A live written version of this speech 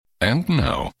And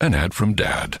now, an ad from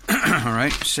Dad. All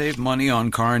right, save money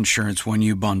on car insurance when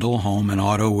you bundle home and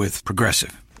auto with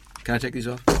Progressive. Can I take these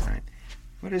off? All right.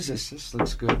 What is this? This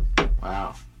looks good.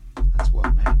 Wow, that's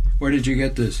well made. Where did you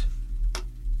get this?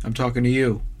 I'm talking to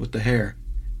you with the hair.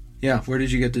 Yeah, where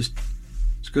did you get this?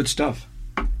 It's good stuff.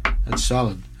 That's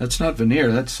solid. That's not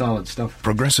veneer, that's solid stuff.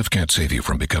 Progressive can't save you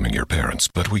from becoming your parents,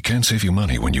 but we can save you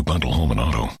money when you bundle home and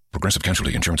auto. Progressive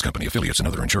Casualty Insurance Company, affiliates, and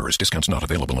other insurers. Discounts not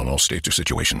available in all states or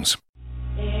situations.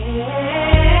 Every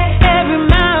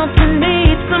mountain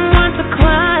needs someone to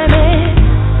climb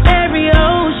it. Every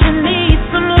ocean needs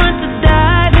someone to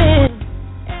dive in.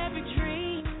 Every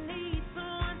dream needs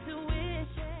someone to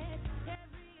wish it.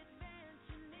 Every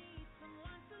adventure needs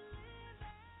someone to live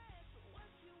it. So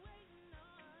what you waiting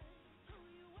on? Who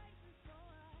you waiting for?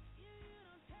 You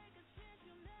don't take a chance,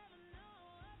 you'll never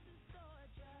know what's in store.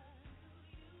 Just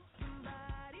you.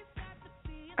 Somebody's got to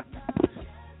be a star. Just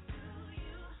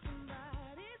you.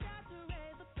 Somebody's got to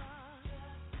raise the bar.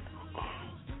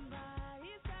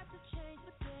 Somebody's got to change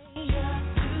the game.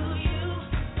 Just you.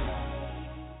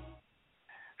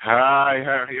 Hi,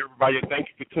 everybody. Thank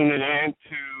you for tuning in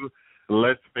to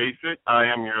Let's Face It. I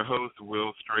am your host,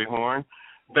 Will Strayhorn.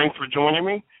 Thanks for joining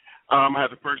me. I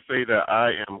have to first say that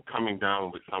I am coming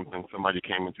down with something. Somebody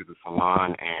came into the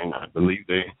salon, and I believe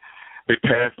they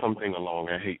passed something along.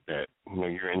 I hate that. You know,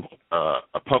 you're in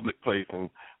a public place,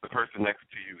 and the person next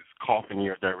to you is coughing in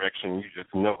your direction. You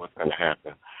just know what's going to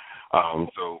happen.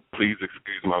 So please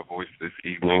excuse my voice this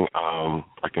evening.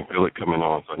 I can feel it coming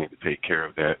on, so I need to take care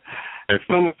of that as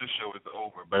soon as the show is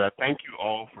over. But I thank you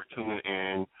all for tuning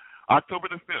in. October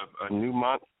the 5th, a new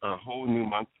month, a whole new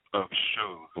month of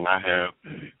shows, and I have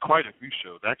quite a few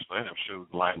shows. Actually, I have shows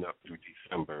lined up through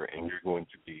December, and you're going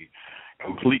to be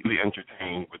completely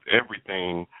entertained with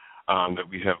everything that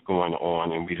we have going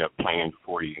on and we have planned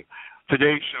for you.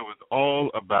 Today's show is all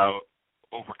about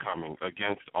overcoming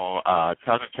against all odds,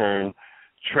 how to turn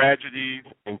tragedies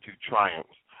into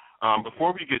triumphs.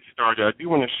 Before we get started, I do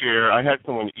want to share, I had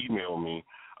someone email me,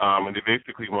 and they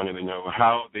basically wanted to know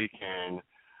how they can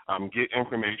get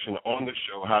information on the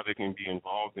show, how they can be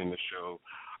involved in the show.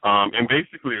 And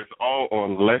basically it's all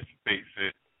on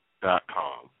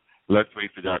letsfaceit.com.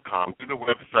 Letsfaceit.com. Through the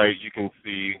website, you can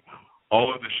see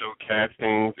all of the show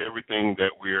castings, everything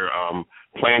that we're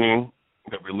planning,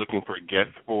 that we're looking for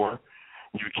guests for.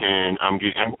 You can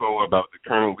get info about the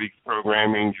current week's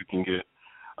programming. You can get,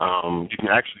 you can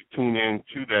actually tune in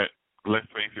to that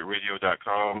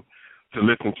letsfaceitradio.com to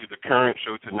listen to the current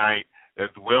show tonight, as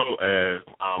well as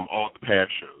all the past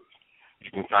shows.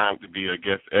 You can sign up to be a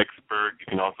guest expert. You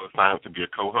can also sign up to be a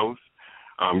co-host.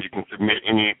 You can submit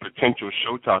any potential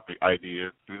show topic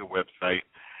ideas through the website,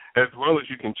 as well as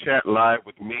you can chat live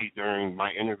with me during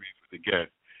my interviews with the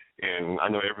guests. And I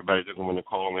know everybody doesn't want to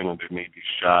call in, or they may be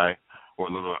shy or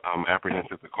a little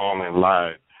apprehensive to call in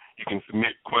live. You can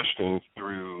submit questions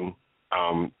through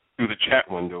the chat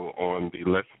window on the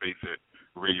Let's Face It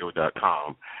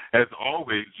radio.com. As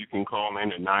always, you can call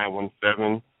in at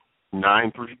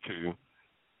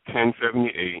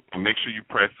 917-932-1078 and make sure you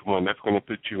press 1. That's going to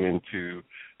put you into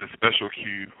the special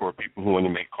queue for people who want to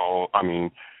make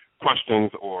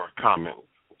questions or comments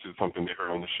to something they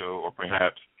heard on the show, or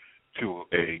perhaps to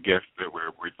a guest that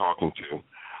we're talking to.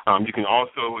 You can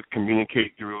also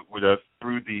communicate with us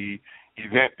through the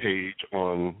event page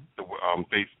on the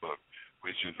Facebook,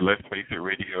 which is Let's Face It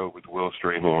Radio with Will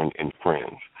Strayhorn and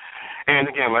Friends. And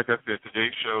again, like I said,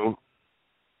 today's show,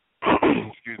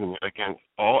 against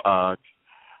all odds,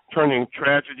 turning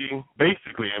tragedy,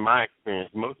 basically, in my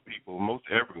experience, most people, most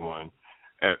everyone,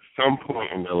 at some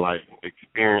point in their life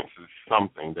experiences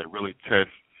something that really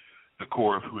tests the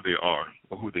core of who they are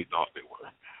or who they thought they were.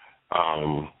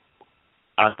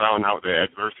 I found out that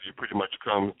adversity pretty much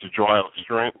comes to draw out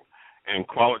strength and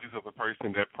qualities of a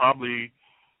person that probably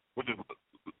would have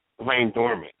lain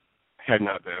dormant had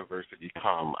not the adversity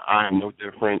come. I am no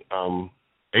different.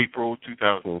 April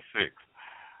 2006,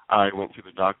 I went to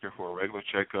the doctor for a regular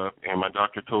checkup, and my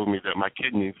doctor told me that my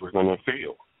kidneys were going to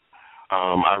fail.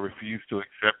 I refused to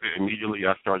accept it. Immediately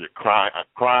I started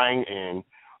crying, and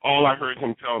all I heard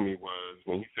him tell me was,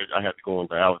 when he said I had to go on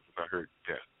dialysis, I heard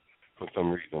death for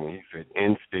some reason. When he said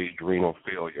end-stage renal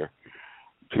failure,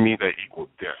 to me that equaled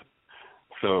death.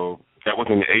 So that was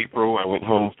in April. I went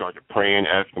home, started praying,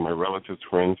 asking my relatives,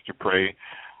 friends to pray.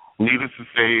 Needless to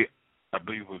say, I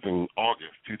believe it was in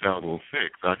August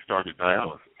 2006, I started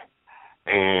dialysis.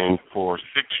 And for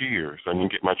 6 years, I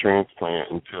didn't get my transplant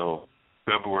until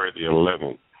February the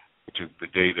 11th, which is the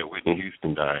day that Whitney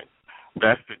Houston died.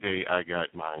 That's the day I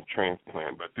got my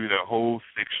transplant. But through that whole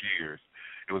 6 years,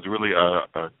 it was really a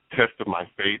test of my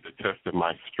faith, a test of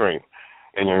my strength.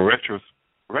 And in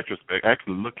retrospect,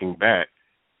 actually looking back,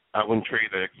 I wouldn't trade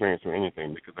that experience for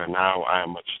anything because now I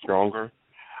am much stronger.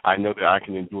 I know that I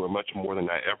can endure much more than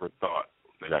I ever thought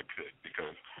that I could,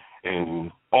 because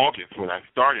in August when I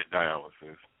started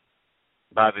dialysis,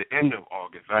 by the end of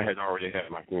August, I had already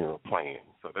had my funeral planned.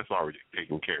 So that's already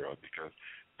taken care of, because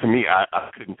to me, I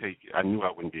couldn't take it. I knew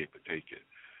I wouldn't be able to take it.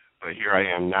 But here I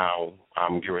am now.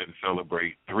 I'm getting ready to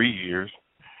celebrate 3 years,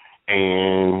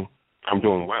 and I'm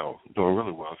doing well, doing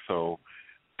really well. So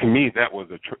to me, that was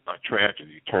a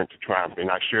tragedy turned to triumph. And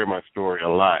I share my story a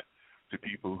lot to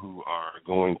people who are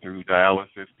going through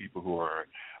dialysis, people who are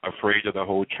afraid of the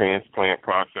whole transplant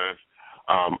process.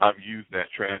 I've used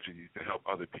that tragedy to help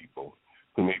other people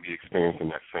who may be experiencing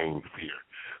that same fear.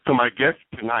 So my guests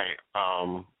tonight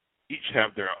each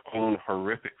have their own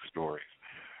horrific stories.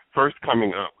 First,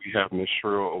 coming up, we have Miss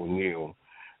Cheryl O'Neill.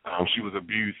 She was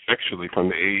abused sexually from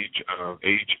the age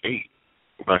 8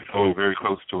 by someone very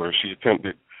close to her. She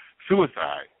attempted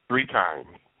suicide 3 times,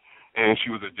 and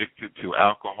she was addicted to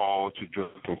alcohol, to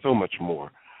drugs, and so much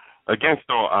more. Against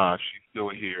all odds, she's still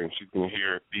here, and she's going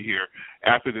to be here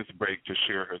after this break to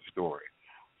share her story.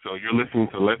 So you're listening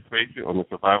to Let's Face It on the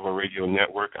Survival Radio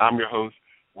Network. I'm your host,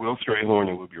 Will Strayhorn,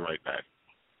 and we'll be right back.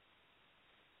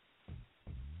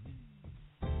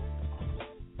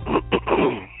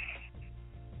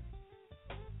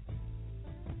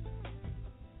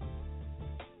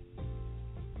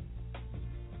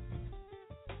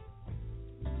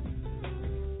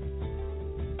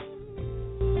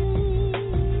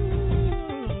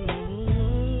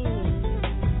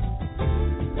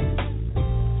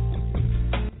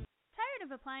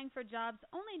 Applying for jobs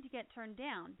only to get turned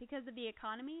down because of the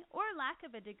economy or lack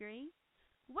of a degree?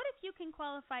 What if you can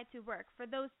qualify to work for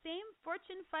those same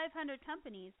Fortune 500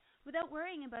 companies without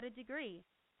worrying about a degree,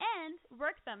 and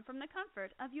work them from the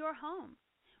comfort of your home?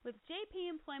 With JP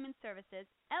Employment Services,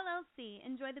 LLC,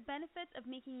 enjoy the benefits of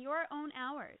making your own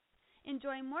hours,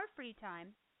 enjoy more free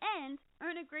time, and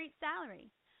earn a great salary.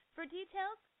 For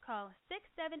details, call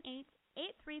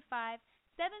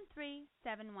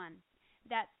 678-835-7371.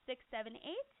 That's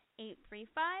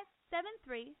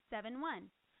 678-835-7371.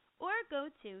 Or go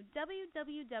to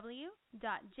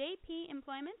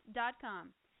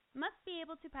www.jpemployment.com. Must be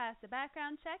able to pass a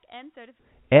background check and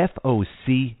certification.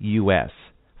 FOCUS.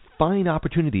 Find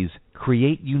opportunities,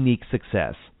 create unique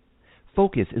success.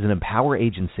 Focus is an Empower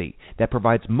agency that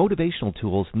provides motivational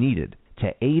tools needed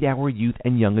to aid our youth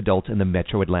and young adults in the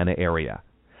metro Atlanta area.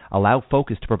 Allow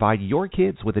Focus to provide your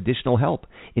kids with additional help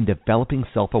in developing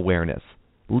self-awareness,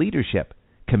 leadership,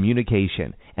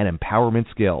 communication, and empowerment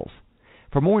skills.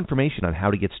 For more information on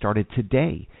how to get started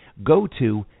today, go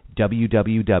to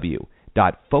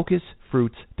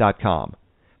www.focusfruits.com.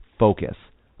 Focus,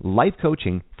 life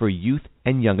coaching for youth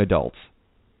and young adults.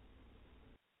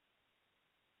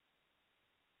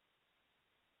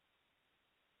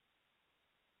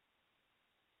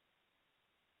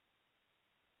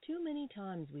 Too many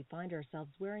times we find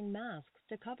ourselves wearing masks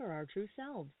to cover our true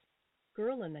selves.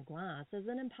 Girl in the Glass is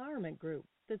an empowerment group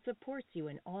that supports you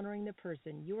in honoring the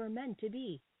person you are meant to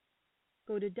be.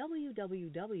 Go to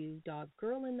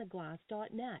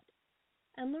www.girlintheglass.net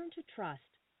and learn to trust,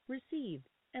 receive,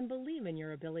 and believe in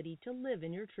your ability to live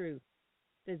in your truth.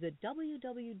 Visit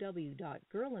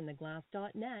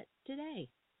www.girlintheglass.net today.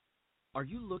 Are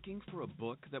you looking for a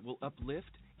book that will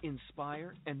uplift,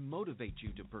 inspire, and motivate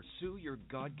you to pursue your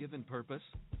God-given purpose?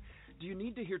 Do you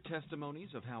need to hear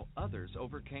testimonies of how others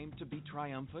overcame to be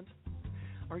triumphant?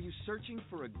 Are you searching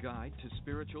for a guide to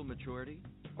spiritual maturity?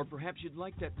 Or perhaps you'd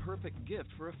like that perfect gift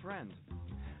for a friend?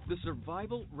 The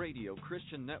Survival Radio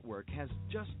Christian Network has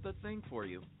just the thing for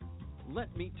you.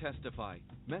 Let Me Testify,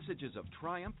 Messages of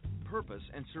Triumph, Purpose,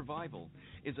 and Survival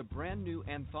is a brand new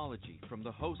anthology from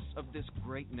the hosts of this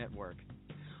great network.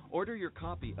 Order your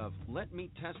copy of Let Me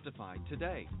Testify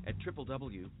today at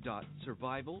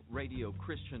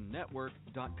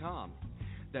www.survivalradiochristiannetwork.com.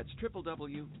 That's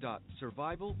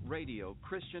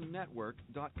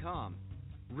www.survivalradiochristiannetwork.com.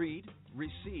 Read,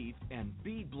 receive, and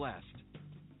be blessed.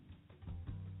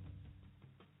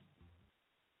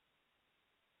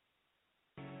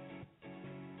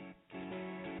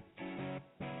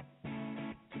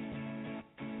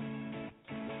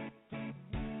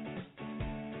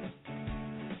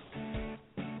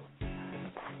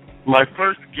 My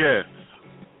first guest,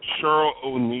 Cheryl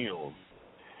O'Neill.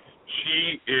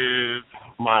 She is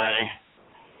my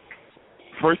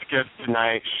first guest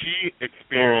tonight. She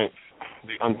experienced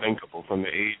the unthinkable from the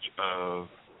age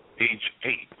 8,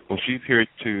 and she's here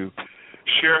to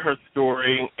share her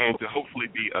story and to hopefully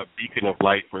be a beacon of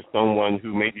light for someone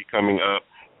who may be coming up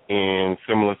in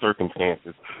similar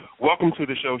circumstances. Welcome to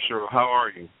the show, Cheryl. How are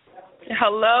you?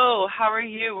 Hello, how are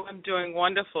you? I'm doing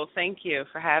wonderful. Thank you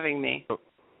for having me.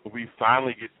 We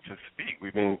finally get to speak.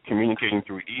 We've been communicating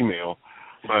through email,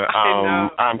 but I know.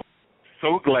 I'm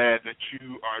so glad that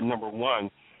you are, number one,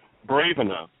 brave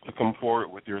enough to come forward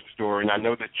with your story, and I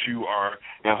know that you are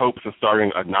in hopes of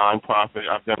starting a nonprofit.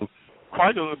 I've done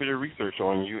quite a little bit of research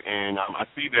on you, and I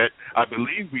see that I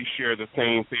believe we share the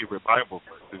same favorite Bible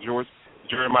verse. Is yours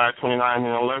Jeremiah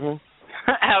 29:11?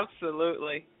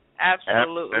 Absolutely.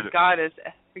 God is.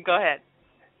 Go ahead.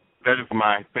 That is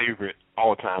my favorite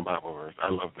all-time Bible verse. I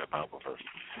love that Bible verse.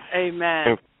 Amen.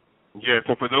 And, yes,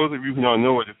 and for those of you who don't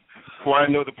know it, for I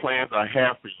know the plans I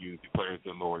have for you, declares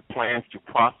the Lord, plans to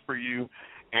prosper you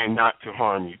and not to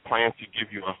harm you, plans to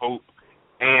give you a hope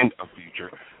and a future.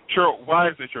 Cheryl, why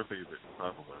is this your favorite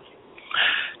Bible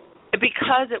verse?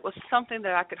 Because it was something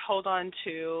that I could hold on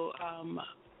to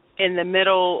in the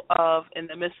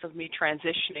midst of me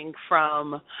transitioning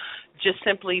from just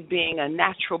simply being a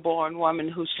natural-born woman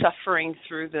who's suffering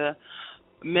through the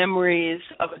memories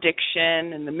of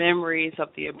addiction and the memories of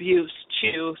the abuse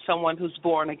to someone who's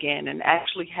born again and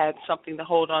actually had something to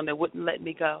hold on that wouldn't let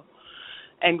me go.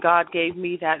 And God gave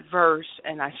me that verse,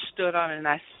 and I stood on it, and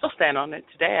I still stand on it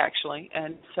today, actually.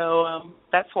 And so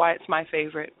that's why it's my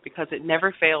favorite, because it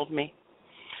never failed me.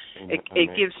 It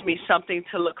gives me something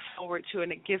to look forward to,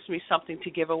 and it gives me something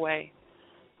to give away.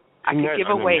 I can give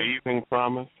away. Amazing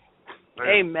promise.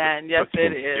 Amen. Yes,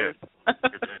 it is. Yes.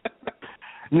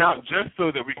 Now, just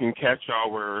so that we can catch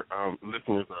our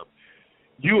listeners up,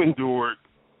 you endured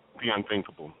the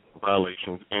unthinkable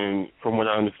violations, and from what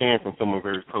I understand from someone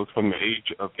very close, from the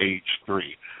age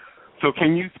 3. So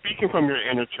can you, speaking from your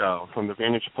inner child, from the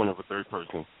vantage point of a third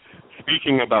person,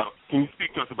 can you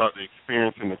speak to us about the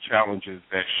experience and the challenges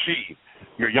that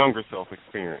your younger self,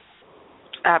 experienced?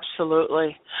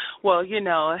 Absolutely. Well,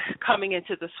 coming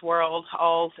into this world,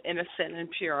 all's innocent and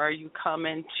pure, you come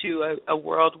into a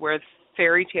world where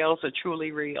fairy tales are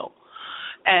truly real.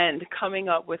 And coming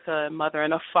up with a mother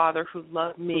and a father who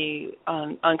loved me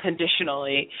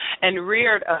unconditionally and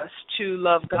reared us to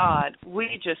love God,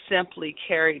 we just simply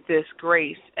carried this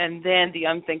grace. And then the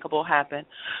unthinkable happened.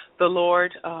 The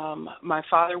Lord, my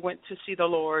father went to see the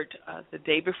Lord the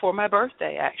day before my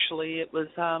birthday, actually. It was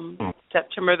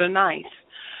September the 9th.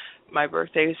 My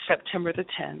birthday is September the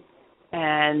 10th.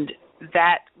 And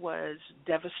that was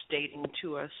devastating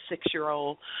to a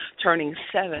 6-year-old turning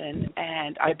 7,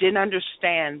 and I didn't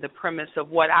understand the premise of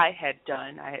what I had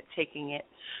done. I had taken it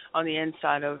on the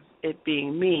inside of it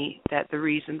being me, that the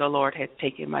reason the Lord had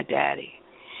taken my daddy.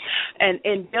 And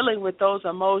in dealing with those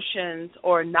emotions,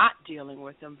 or not dealing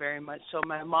with them very much, so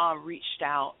my mom reached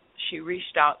out. She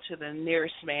reached out to the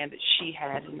nearest man that she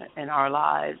had in our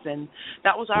lives, and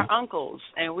that was our uncles,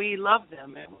 and we loved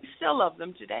them, and we still love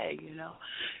them today,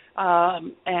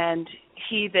 and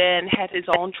he then had his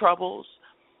own troubles,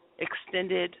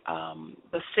 extended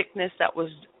the sickness that was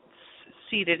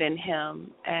seated in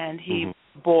him, and he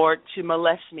bore to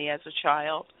molest me as a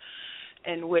child,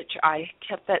 in which I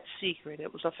kept that secret.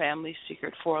 It was a family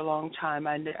secret for a long time.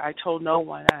 I told no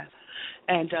one.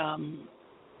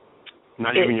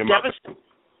 Not even your mother?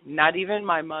 Not even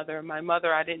my mother. My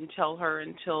mother, I didn't tell her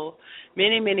until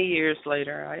many, many years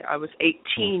later. I was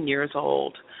 18 years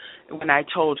old when I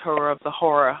told her of the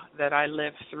horror that I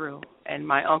lived through, and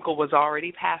my uncle was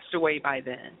already passed away by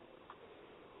then.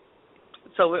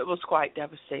 So it was quite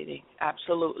devastating,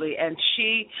 absolutely. And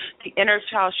the inner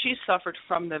child, she suffered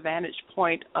from the vantage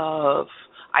point of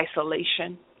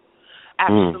isolation.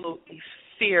 Absolutely.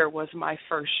 Fear was my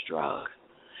first drug.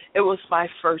 It was my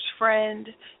first friend.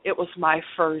 It was my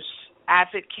first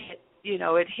advocate.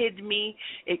 It hid me.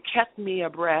 It kept me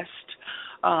abreast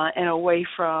and away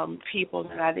from people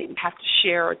that I didn't have to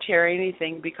share or tear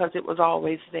anything, because it was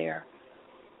always there.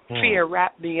 Fear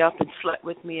wrapped me up and slept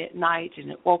with me at night, and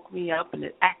it woke me up, and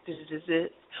it acted as if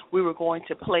we were going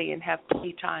to play and have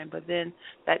playtime, but then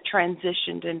that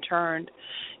transitioned and turned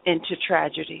into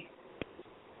tragedy.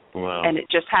 Wow. And it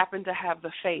just happened to have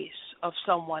the face of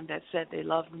someone that said they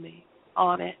loved me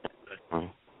on it.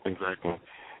 Exactly.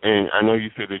 And I know you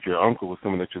said that your uncle was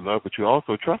someone that you loved, but you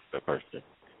also trust that person.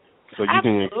 So you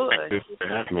didn't expect this to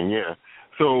happen, yeah.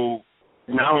 So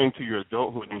now into your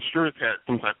adulthood, I'm sure it's had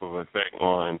some type of effect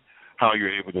on how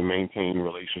you're able to maintain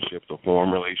relationships or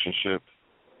form relationships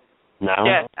now?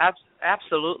 Yes,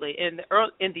 absolutely. In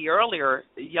the earlier,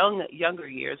 younger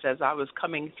years, as I was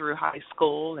coming through high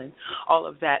school and all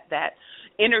of that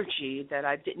energy that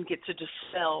I didn't get to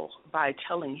dispel by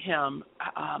telling him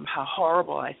how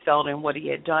horrible I felt and what he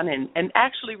had done, and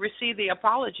actually receive the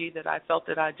apology that I felt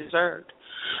that I deserved.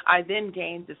 I then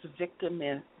gained this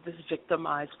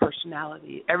victimized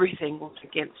personality. Everything was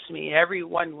against me.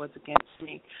 Everyone was against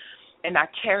me. And I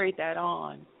carried that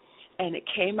on. And it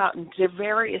came out in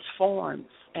various forms.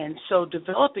 And so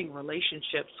developing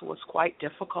relationships was quite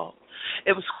difficult.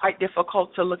 It was quite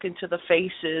difficult to look into the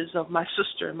faces of my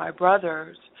sister and my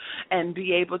brothers and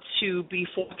be able to be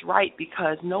forthright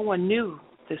because no one knew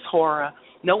this horror.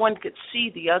 No one could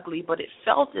see the ugly, but it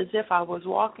felt as if I was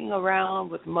walking around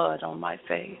with mud on my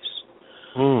face.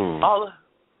 All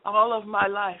of my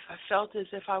life, I felt as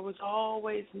if I was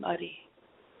always muddy.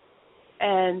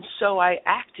 And so I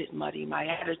acted muddy. My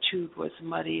attitude was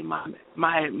muddy. My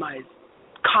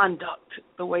conduct,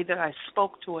 the way that I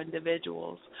spoke to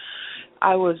individuals,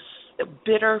 I was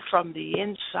bitter from the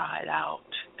inside out.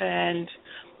 And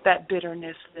that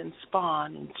bitterness then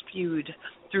spawned and spewed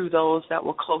through those that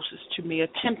were closest to me,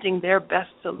 attempting their best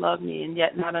to love me and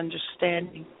yet not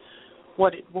understanding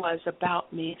what it was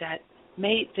about me that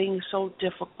made things so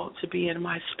difficult to be in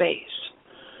my space.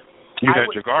 You had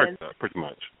your guard up, pretty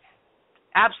much.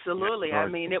 Absolutely. I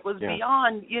mean, it was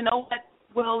beyond, you know what,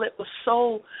 Will, it was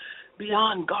so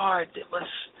beyond guard.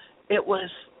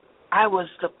 I was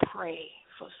the prey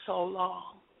for so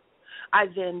long. I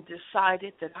then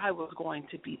decided that I was going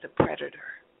to be the predator.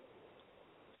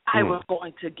 I was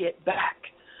going to get back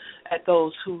at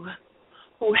those who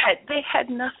had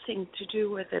nothing to do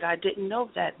with it. I didn't know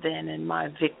that then in my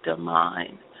victim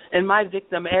mind. In my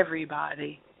victim,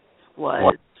 everybody was.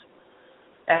 What?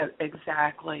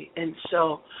 Exactly. And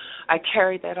so I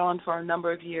carried that on for a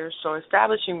number of years. So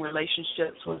establishing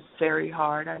relationships was very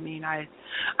hard. I mean, I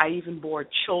even bore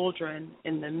children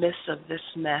in the midst of this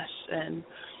mess. And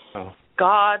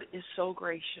God is so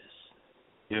gracious.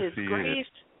 Yes, His grace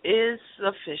is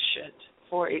sufficient,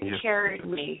 for it carried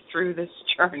me through this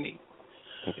journey.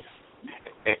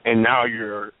 And now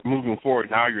you're moving forward.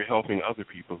 Now you're helping other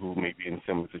people who may be in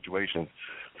similar situations.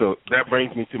 So that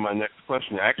brings me to my next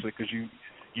question, actually, because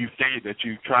you stated that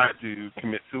you tried to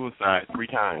commit suicide 3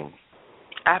 times.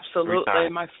 Absolutely. 3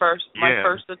 times. My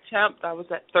first attempt, I was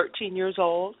at 13 years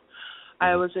old.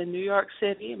 I was in New York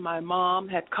City. My mom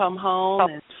had come home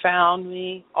and found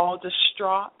me all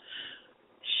distraught.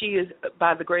 She is,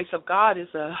 by the grace of God, is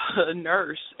a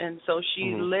nurse, and so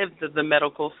she lived the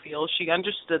medical field. She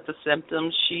understood the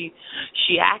symptoms. She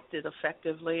acted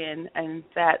effectively, and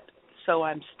that. So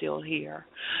I'm still here.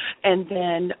 And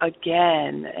then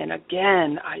again and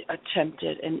again I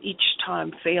attempted, and each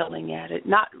time failing at it,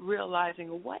 not realizing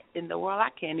what in the world, I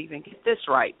can't even get this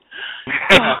right.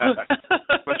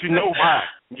 But you know why.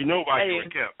 You know why you were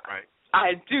kept, right?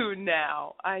 I do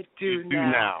now. You do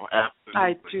now, absolutely.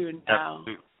 I do now.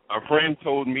 Absolutely. A friend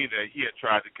told me that he had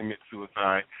tried to commit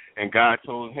suicide, and God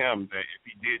told him that if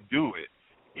he did do it,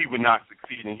 he would not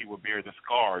succeed and he would bear the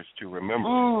scars to remember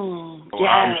it. So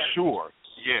I'm sure,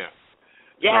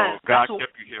 so God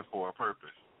kept you here for a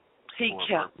purpose. He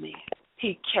kept me.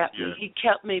 He kept me. He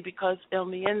kept me because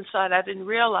on the inside I didn't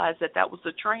realize that was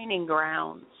the training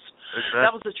grounds. Exactly.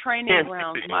 That was the training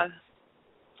grounds.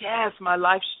 My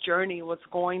life's journey was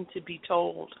going to be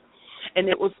told, and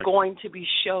it was going to be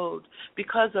showed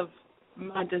because of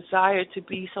my desire to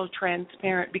be so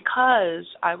transparent, because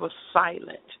I was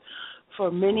silent for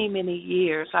many, many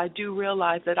years. I do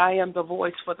realize that I am the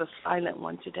voice for the silent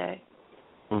one today.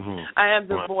 I am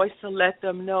the voice to let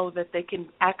them know that they can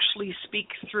actually speak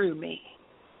through me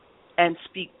and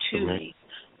speak to me.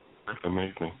 That's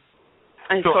amazing.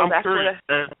 And so I'm that's curious.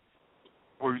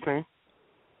 What were you saying?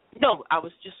 No, I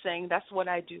was just saying that's what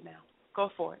I do now. Go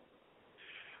for it.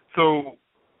 So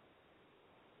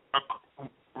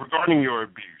regarding your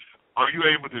abuse, are you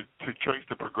able to trace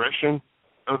the progression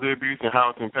of the abuse and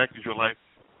how it's impacted your life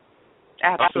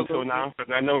Absolutely. up until now?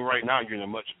 Because I know right now you're in a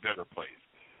much better place.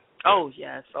 Oh,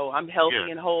 yes. Oh, I'm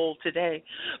healthy and whole today.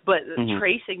 But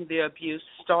tracing the abuse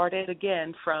started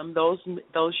again from those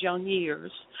young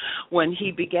years when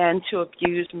he began to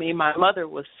abuse me. My mother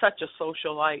was such a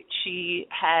socialite. She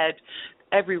had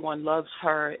everyone loves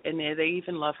her, and they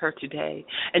even love her today.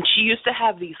 And she used to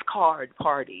have these card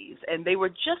parties, and they were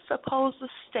just supposed to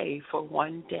stay for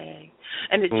one day.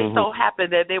 And it just so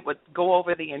happened that they would go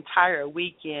over the entire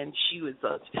weekend. She would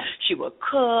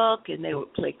cook, and they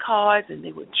would play cards, and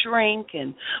they would drink,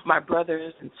 and my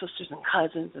brothers and sisters and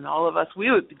cousins and all of us,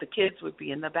 the kids would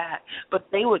be in the back. But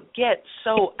they would get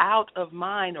so out of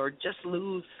mind or just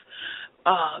lose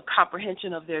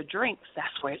comprehension of their drinks, that's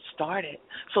where it started.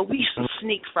 So we used to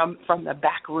sneak from the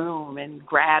back room and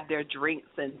grab their drinks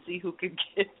and see who could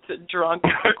get the drunk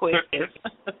the quickest.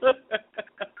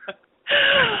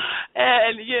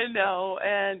 and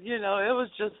it was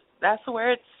just, that's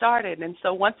where it started. And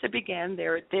so once it began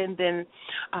there, then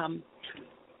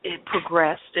it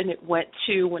progressed, and it went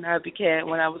to when I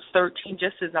was 13,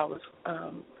 just as I was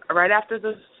right after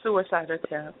the suicide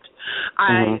attempt.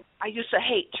 I used to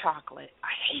hate chocolate.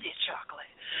 I hated chocolate.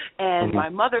 And my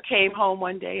mother came home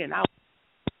one day, and I.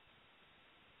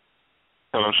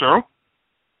 Hello, Cheryl.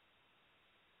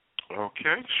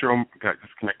 Okay, Cheryl got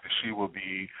disconnected. She will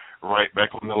be right back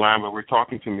on the line, but we're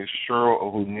talking to Miss Cheryl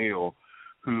O'Neal,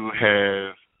 who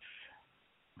has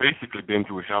basically been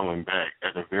through hell and back.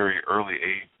 At a very early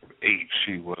age,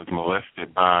 she was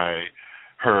molested by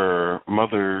her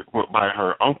mother, by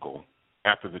her uncle,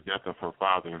 after the death of her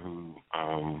father, who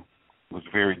was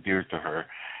very dear to her,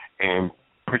 and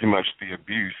pretty much the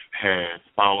abuse has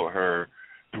followed her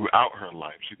throughout her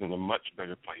life. She's in a much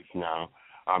better place now.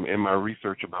 In my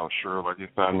research about Cheryl, I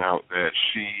just found out that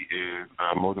she is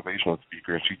a motivational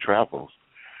speaker, and she travels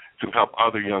to help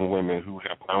other young women who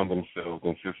have found themselves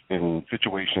in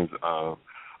situations of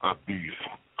abuse,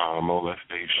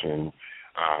 molestation,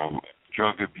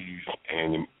 drug abuse,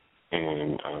 and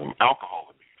alcohol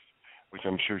abuse, which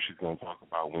I'm sure she's going to talk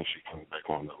about when she comes back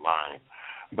on the line.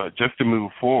 But just to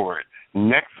move forward,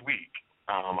 next week,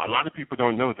 a lot of people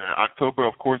don't know that October,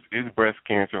 of course, is Breast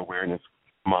Cancer Awareness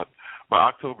Month, but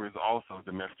October is also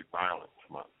Domestic Violence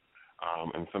Month,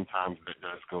 and sometimes that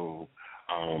does go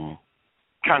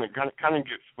kind of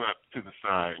get swept to the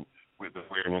side with the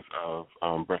awareness of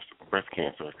breast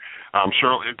cancer.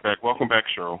 Cheryl is back. Welcome back,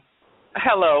 Cheryl.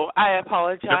 Hello. I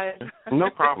apologize. No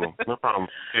problem.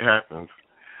 It happens.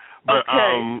 But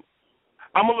okay.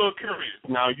 I'm a little curious.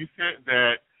 Now, you said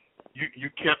that you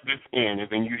kept this in, and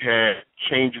then you had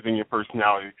changes in your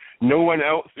personality. No one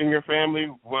else in your family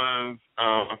was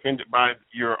offended by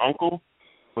your uncle?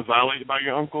 Was violated by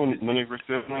your uncle? None of your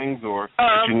siblings, or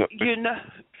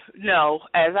no.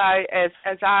 As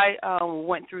I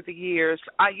went through the years,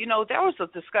 there was a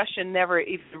discussion never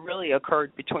even really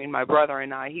occurred between my brother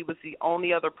and I. He was the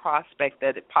only other prospect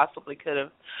that it possibly could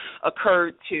have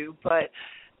occurred to, but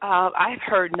I've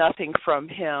heard nothing from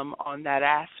him on that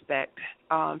aspect.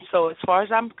 So as far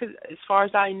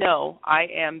as I know, I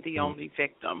am the only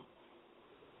victim.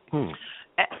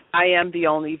 I am the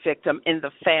only victim in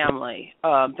the family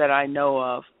that I know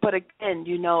of. But again,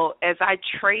 as I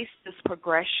trace this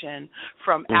progression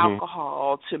from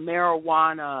alcohol to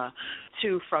marijuana,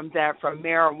 from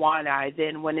marijuana, I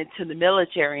then went into the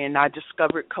military and I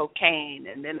discovered cocaine,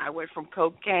 and then I went from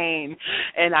cocaine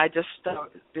and I just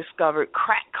discovered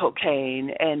crack cocaine,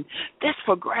 and this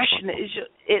progression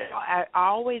I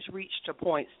always reached to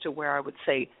points to where I would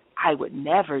say I would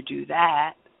never do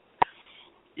that.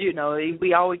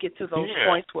 We always get to those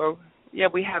points where,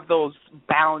 we have those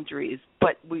boundaries,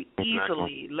 but we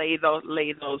easily lay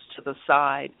those to the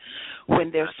side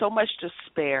when there's so much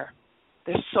despair.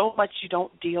 There's so much you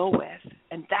don't deal with,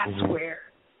 and that's where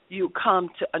you come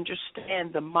to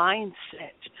understand the mindset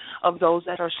of those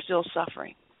that are still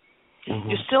suffering.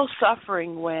 You're still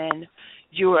suffering when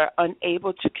you are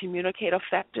unable to communicate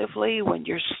effectively, when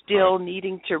you're still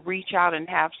needing to reach out and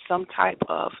have some type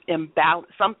of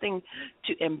something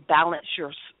to imbalance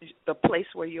the place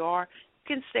where you are.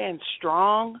 You can stand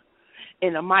strong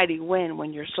in a mighty wind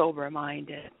when you're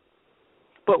sober-minded.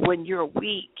 But when you're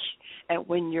weak and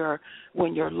when you're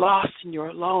lost and you're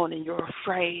alone and you're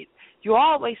afraid, you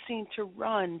always seem to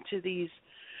run to these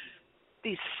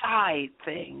side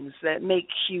things that make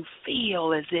you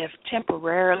feel as if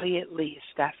temporarily at least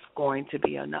that's going to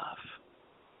be enough.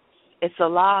 It's a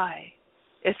lie.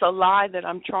 It's a lie that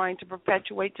I'm trying to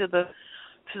perpetuate to the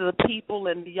people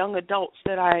and the young adults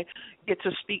that I get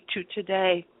to speak to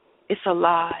today. It's a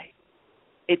lie.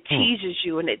 It teases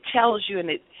you and it tells you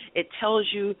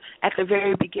at the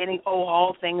very beginning,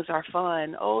 all things are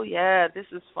fun. Oh, yeah, this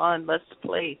is fun. Let's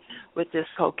play with this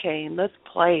cocaine. Let's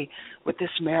play with this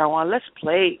marijuana. Let's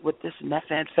play with this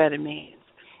methamphetamines.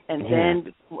 And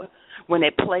then when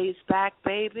it plays back,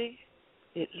 baby,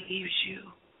 it leaves you.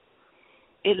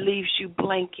 It leaves you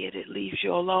blanket. It leaves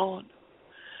you alone.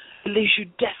 It leaves you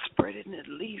desperate, and it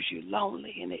leaves you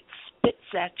lonely, and it spits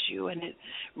at you, and it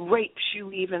rapes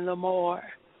you even the more.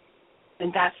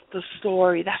 And that's the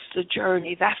story. That's the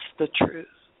journey. That's the truth.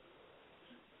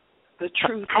 The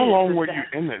truth How long were you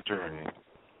in that journey?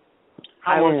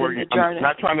 How long were you? I'm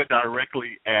not trying to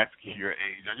directly ask you your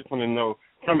age. I just want to know,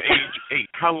 from age 8,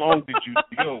 how long did you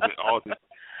deal with all this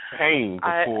pain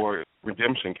before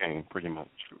redemption came, pretty much?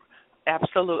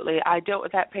 Absolutely. I dealt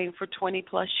with that pain for 20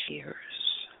 plus years.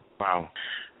 Wow.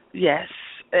 Yes.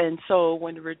 And so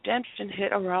when redemption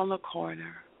hit around the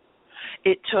corner,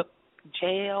 it took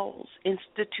jails,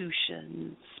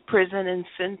 institutions, prison and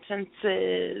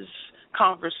sentences,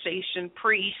 conversation,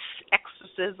 priests,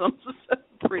 exorcisms,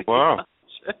 pretty much.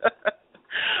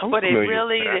 But it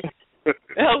really, okay.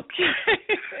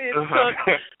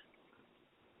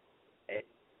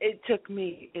 It took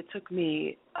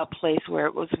me a place where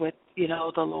it was with,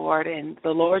 the Lord, and the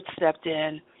Lord stepped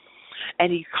in,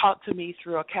 and He talked to me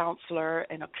through a counselor,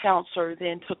 and a counselor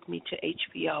then took me to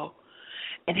HBO.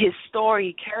 And his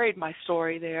story carried my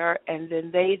story there, and then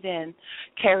they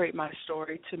carried my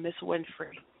story to Miss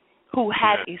Winfrey, who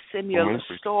had a similar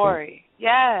story.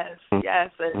 Yes,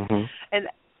 yes,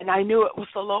 and I knew it was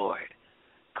the Lord,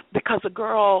 because a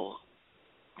girl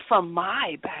from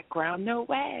my background, no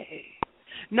way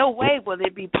will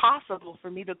it be possible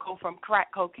for me to go from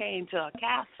crack cocaine to a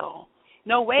castle.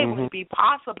 No way will it be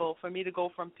possible for me to go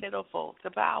from pitiful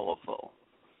to powerful.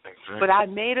 Exactly. But I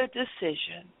made a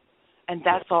decision. And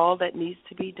that's all that needs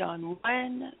to be done.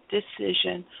 One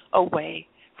decision away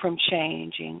from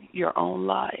changing your own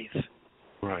life.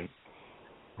 Right.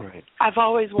 I've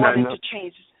always wanted to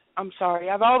change. I'm sorry.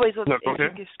 I've always, if you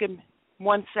just give me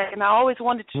 1 second, I always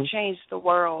wanted to change the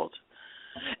world.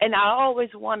 And I always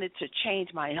wanted to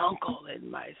change my uncle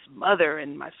and my mother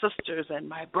and my sisters and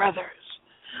my brothers.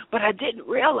 But I didn't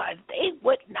realize they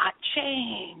would not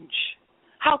change.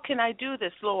 How can I do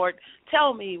this, Lord?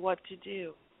 Tell me what to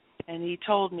do. And He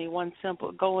told me one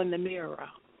simple, go in the mirror.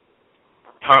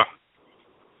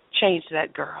 Change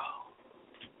that girl.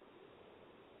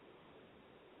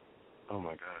 Oh,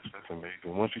 my gosh, that's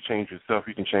amazing. Once you change yourself,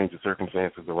 you can change the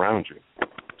circumstances around you.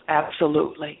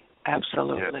 Absolutely.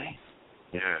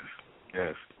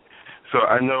 Yes. So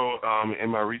I know in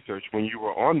my research, when you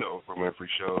were on the Oprah Winfrey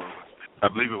Show, I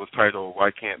believe it was titled,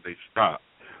 Why Can't They Stop?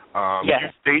 You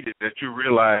stated that you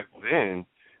realized then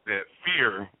that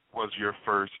fear was your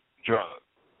first drug.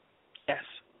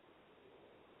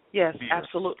 Yes, fear.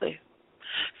 Absolutely.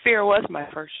 Fear was my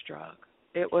first drug.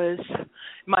 It was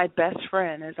my best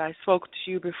friend. As I spoke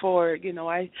to you before,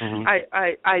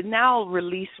 I now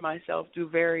release myself through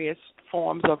various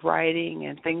forms of writing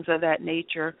and things of that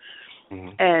nature.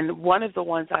 And one of the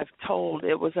ones I've told,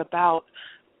 it was about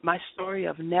my story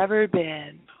of never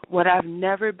been, what I've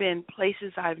never been,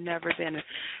 places I've never been.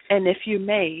 And if you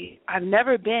may, I've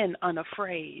never been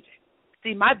unafraid.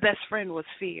 See, my best friend was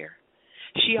fear.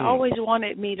 She always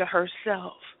wanted me to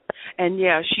herself. And,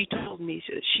 she told me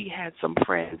she had some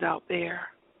friends out there,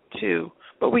 too.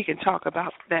 But we can talk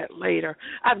about that later.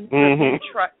 I've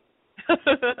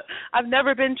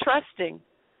never been trusting,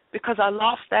 because I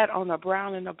lost that on a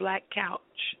brown and a black couch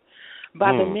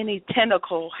by the many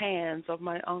tentacle hands of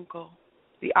my uncle,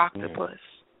 the octopus,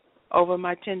 over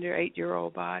my tender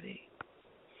 8-year-old body.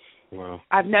 Wow.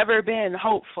 I've never been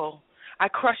hopeful. I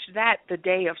crushed that the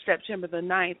day of September the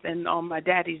 9th and on my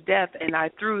daddy's death, and I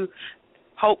threw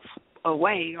hope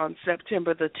away on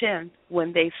September the 10th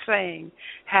when they sang,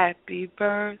 Happy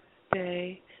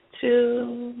Birthday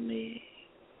to me.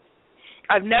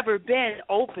 I've never been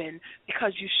open,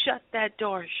 because you shut that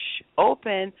door.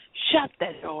 Open, shut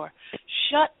that door.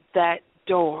 Shut that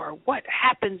door. What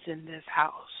happens in this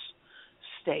house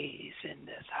stays in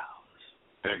this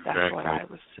house. Exactly. That's what I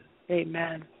was.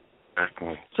 Amen.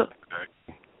 Exactly.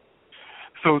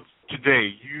 So today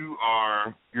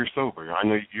you're sober. I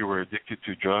know you were addicted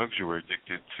to drugs. You were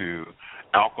addicted to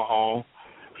alcohol.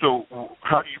 So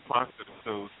how do you process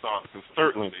those thoughts? Because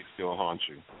certainly they still haunt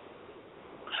you.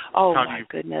 Oh, my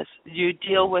goodness. You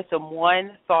deal with them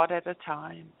one thought at a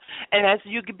time. And as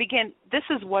you begin, this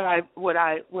is what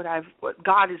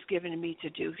God has given me to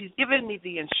do. He's given me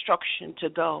the instruction to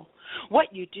go.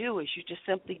 What you do is you just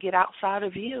simply get outside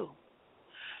of you.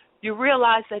 You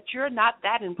realize that you're not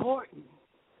that important.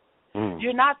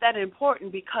 You're not that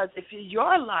important, because if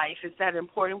your life is that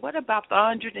important, what about the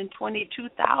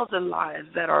 122,000 lives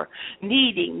that are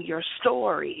needing your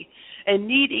story and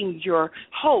needing your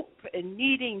hope and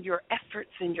needing your efforts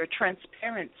and your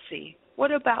transparency?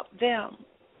 What about them?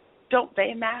 Don't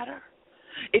they matter?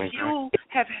 If you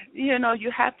have,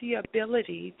 you have the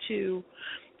ability to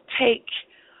take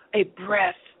a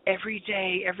breath every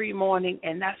day, every morning,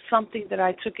 and that's something that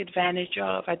I took advantage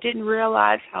of. I didn't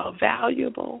realize how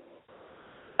valuable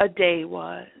a day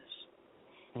was.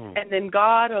 And then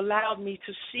God allowed me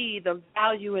to see the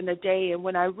value in a day, and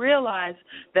when I realized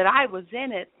that I was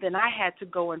in it, then I had to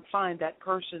go and find that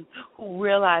person who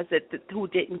realized who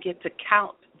didn't get to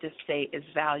count this day as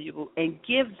valuable and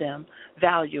give them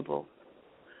valuable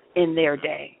in their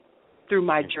day. through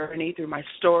my journey, through my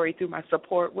story, through my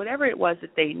support, whatever it was that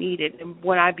they needed. And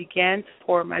when I began to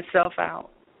pour myself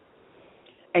out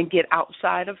and get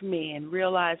outside of me and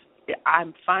realize that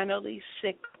I'm finally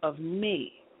sick of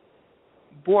me,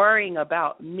 worrying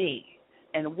about me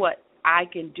and what I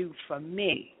can do for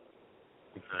me,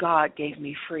 God gave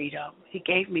me freedom. He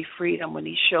gave me freedom when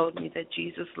he showed me that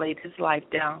Jesus laid his life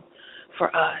down for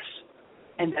us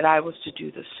and that I was to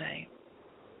do the same.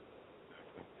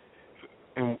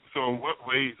 And so in what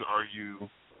ways are you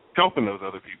helping those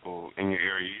other people in your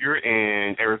area? You're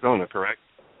in Arizona, correct?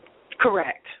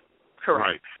 Correct.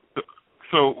 Right.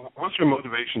 So what's your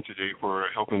motivation today for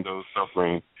helping those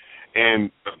suffering and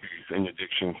abuse and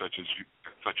addiction such as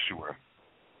you were?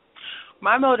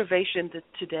 My motivation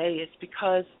today is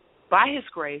because by his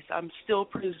grace, I'm still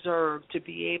preserved to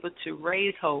be able to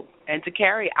raise hope and to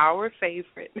carry our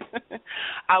favorite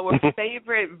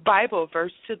Bible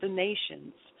verse to the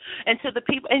nations and to the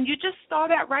people. And you just saw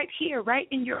that right here, right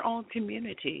in your own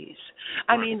communities.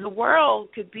 I mean, the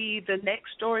world could be the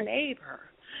next door neighbor.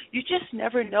 You just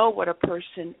never know what a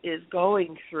person is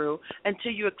going through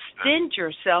until you extend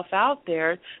yourself out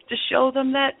there to show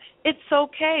them that it's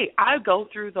okay. I go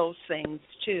through those things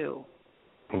too.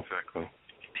 Exactly.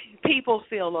 People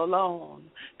feel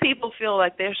alone. People feel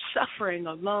like they're suffering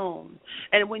alone.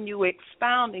 And when you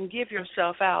expound and give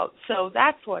yourself out, so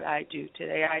that's what I do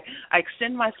today. I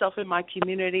extend myself in my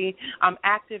community. I'm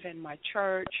active in my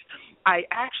church. I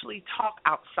actually talk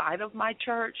outside of my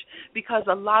church because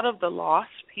a lot of the lost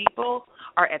people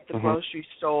are at the grocery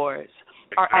stores,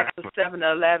 are at the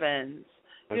 7-Elevens.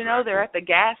 You know, they're at the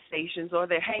gas stations or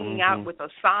they're hanging out with a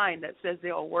sign that says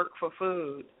they'll work for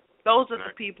food. Those are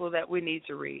the people that we need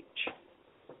to reach.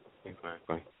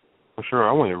 Exactly. Well, sure.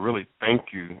 I want to really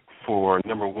thank you for,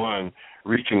 number one,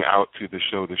 reaching out to the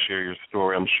show to share your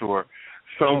story. I'm sure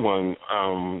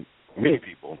many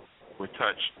people were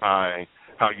touched by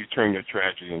how you turned your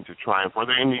tragedy into triumph. Are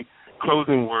there any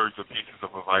closing words or pieces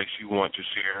of advice you want to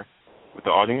share with the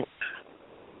audience?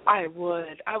 I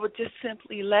would just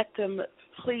simply let them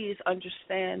please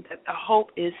understand that the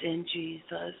hope is in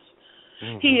Jesus.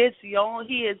 He is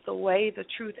the way, the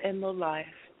truth, and the life.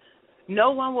 No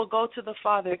one will go to the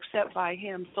Father except by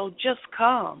him. So just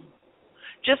come.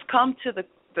 Just come to the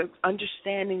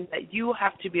understanding that you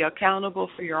have to be accountable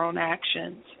for your own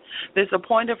actions. There's a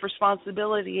point of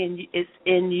responsibility in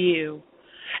you,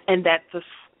 and that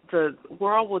the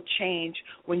world will change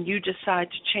when you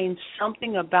decide to change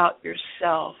something about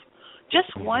yourself.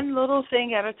 Just one little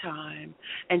thing at a time,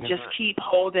 and just keep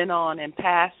holding on and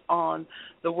pass on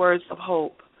the words of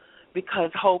hope,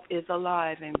 because hope is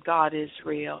alive and God is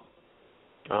real.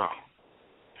 Oh,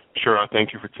 sure. I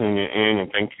thank you for tuning in,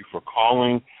 and thank you for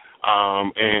calling.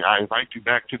 And I invite you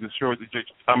back to the show.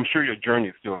 I'm sure your journey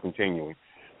is still continuing.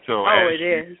 So it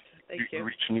is. Thank you. You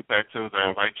reach new plateaus, I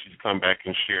invite you to come back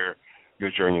and share your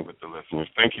journey with the listeners.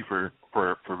 Thank you for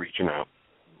reaching out.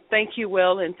 Thank you,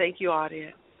 Will, and thank you,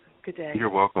 audience. Good day. You're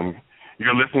welcome.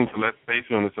 You're listening to Let's Face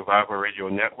It on the Survivor Radio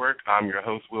Network. I'm your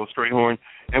host, Will Strayhorn,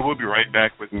 and we'll be right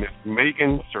back with Miss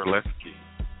Megan Serleski.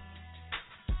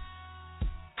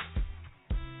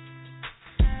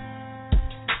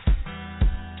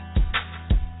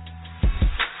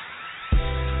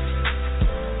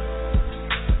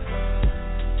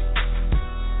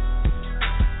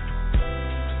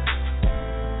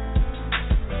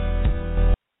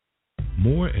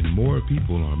 More and more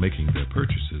people are making their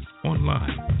purchases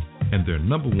online, and their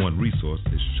number one resource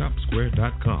is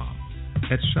ShopSquare.com.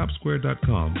 At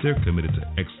ShopSquare.com, they're committed to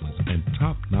excellence and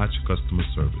top-notch customer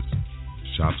service.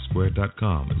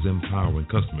 ShopSquare.com is empowering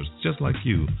customers just like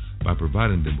you by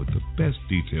providing them with the best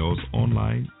details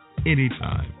online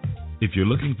anytime. If you're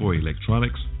looking for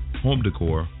electronics, home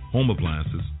decor, home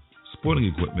appliances, sporting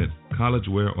equipment, college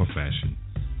wear, or fashion,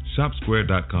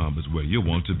 ShopSquare.com is where you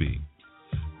want to be.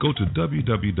 Go to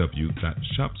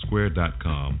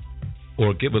www.shopsquare.com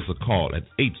or give us a call at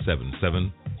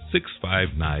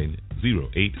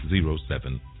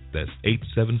 877-659-0807. That's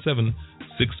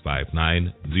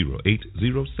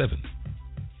 877-659-0807.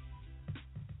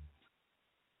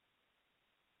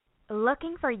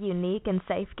 Looking for unique and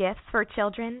safe gifts for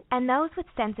children and those with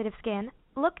sensitive skin?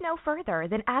 Look no further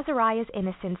than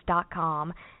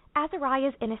Azariah'sInnocence.com.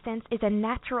 Azariah's Innocence is a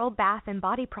natural bath and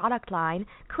body product line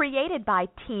created by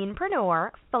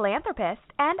teenpreneur, philanthropist,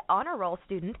 and honor roll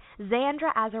student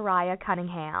Zandra Azariah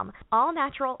Cunningham. All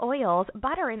natural oils,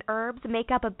 butter, and herbs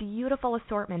make up a beautiful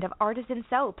assortment of artisan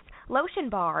soaps, lotion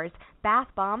bars, bath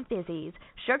bomb fizzies,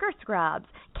 sugar scrubs,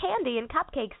 candy and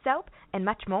cupcake soap, and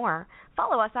much more.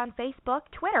 Follow us on Facebook,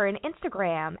 Twitter, and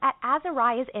Instagram at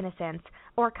Azariah's Innocence,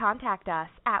 or contact us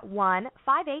at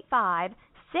 1-585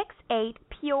 68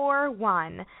 Pure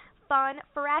 1. Fun,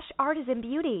 fresh artisan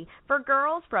beauty for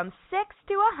girls from 6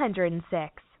 to 106.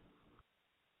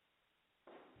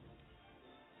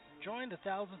 Join the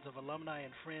thousands of alumni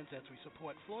and friends as we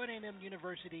support Florida A&M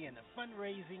University in a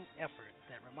fundraising effort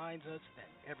that reminds us that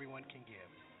everyone can give.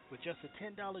 With just a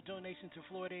 $10 donation to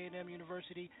Florida A&M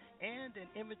University and an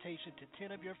invitation to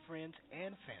 10 of your friends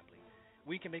and family,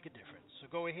 we can make a difference. So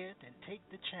go ahead and take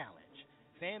the challenge.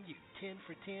 FAMU 10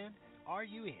 for 10,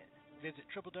 RUN. Visit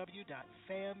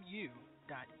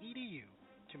www.famu.edu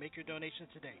to make your donations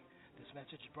today. This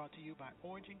message is brought to you by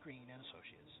Orange and Green and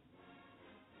Associates.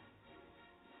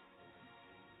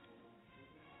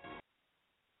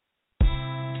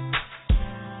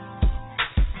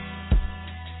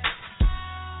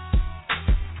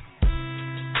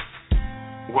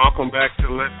 Welcome back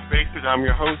to Let's Face It. I'm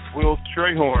your host, Will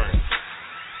Strayhorn.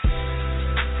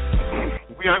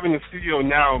 We have in the studio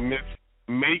now Miss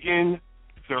Megan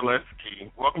Zerleski.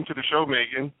 Welcome to the show,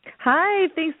 Megan. Hi,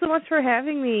 thanks so much for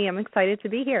having me. I'm excited to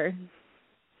be here.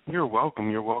 You're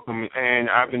welcome. And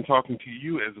I've been talking to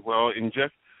you as well. And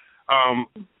just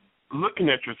looking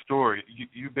at your story,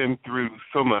 you've been through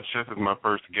so much, just as my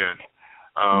first guest.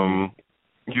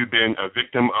 You've been a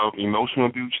victim of emotional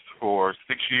abuse for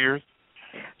 6 years.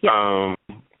 Yes.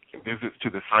 Visits to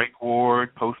the psych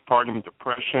ward, postpartum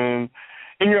depression.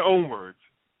 In your own words,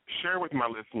 share with my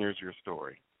listeners your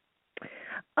story.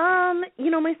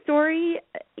 My story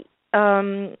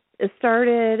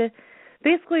started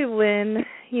basically when,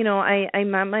 I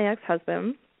met my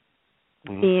ex-husband,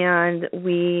 and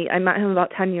I met him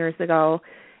about 10 years ago,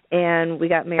 and we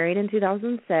got married in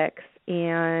 2006,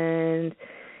 and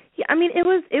it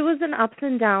was an ups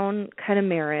and down kind of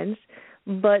marriage,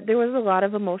 but there was a lot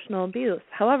of emotional abuse.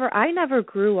 However, I never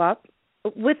grew up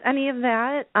with any of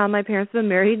that. My parents have been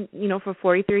married, for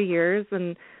 43 years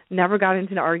and never got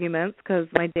into arguments because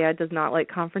my dad does not like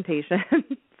confrontation.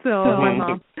 So my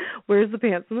mom wears the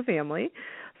pants in the family.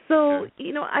 So,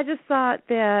 I just thought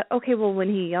that, okay, well, when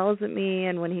he yells at me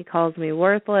and when he calls me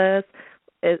worthless,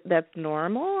 that's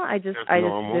normal. I just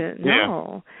didn't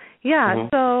know. Yeah.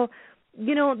 So,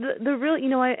 the real,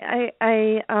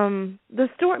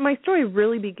 my story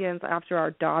really begins after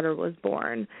our daughter was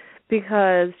born,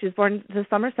 because she was born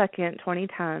December 2nd,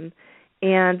 2010,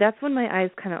 and that's when my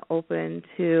eyes kind of opened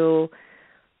to,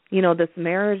 this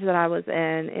marriage that I was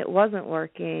in. It wasn't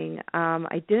working.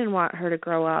 I didn't want her to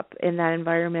grow up in that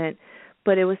environment,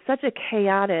 but it was such a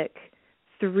chaotic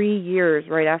 3 years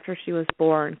right after she was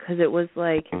born, because it was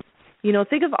like,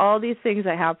 think of all these things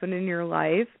that happen in your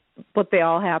life, but they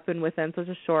all happen within such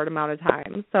a short amount of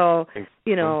time. So,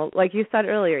 like you said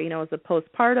earlier, it was a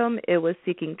postpartum, it was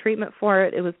seeking treatment for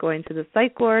it, it was going to the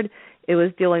psych ward, it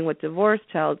was dealing with divorce,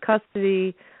 child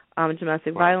custody,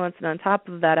 domestic violence, and on top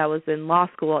of that, I was in law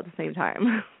school at the same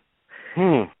time.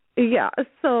 Yeah,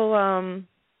 so,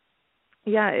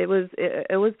 it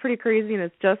was pretty crazy, and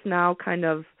it's just now kind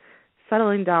of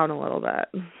settling down a little bit.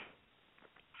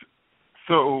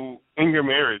 So, in your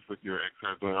marriage with your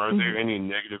ex-husband, are there any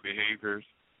negative behaviors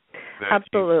that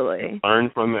Absolutely. you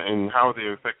learned from it, and how they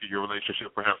affected your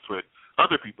relationship perhaps with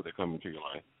other people that come into your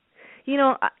life?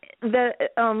 It's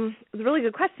a really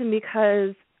good question,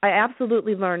 because I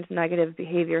absolutely learned negative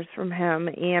behaviors from him,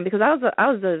 and because I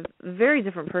was a very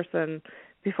different person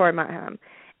before I met him.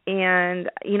 And,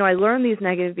 I learned these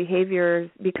negative behaviors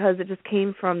because it just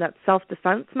came from that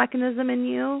self-defense mechanism in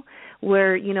you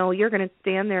where, you're going to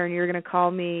stand there and you're going to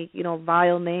call me,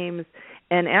 vile names.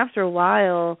 And after a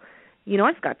while,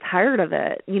 I just got tired of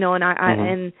it,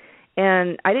 and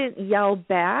I didn't yell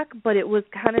back, but it was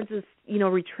kind of just,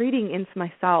 retreating into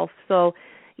myself. So,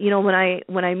 when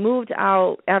I moved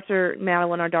out after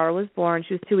Madeline, our daughter, was born,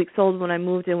 she was 2 weeks old when I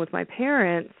moved in with my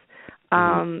parents,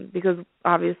 because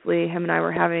obviously him and I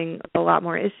were having a lot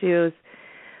more issues.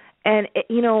 And,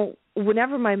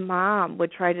 whenever my mom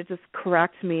would try to just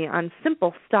correct me on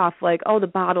simple stuff like, oh, the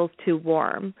bottle's too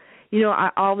warm,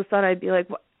 all of a sudden I'd be like,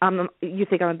 well, you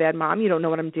think I'm a bad mom? You don't know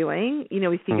what I'm doing? You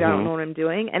think I don't know what I'm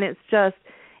doing? And it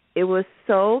was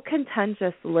so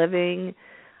contentious living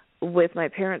with my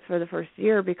parents for the first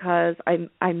year, because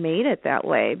I made it that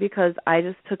way, because I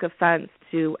just took offense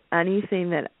to anything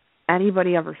that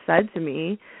anybody ever said to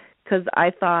me, because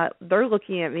I thought they're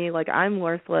looking at me like I'm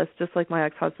worthless, just like my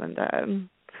ex-husband did.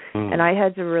 And I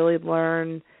had to really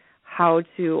learn how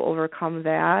to overcome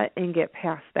that and get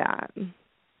past that.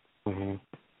 And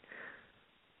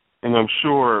I'm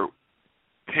sure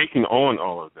taking on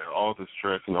all of that, all the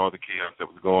stress and all the chaos that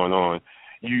was going on,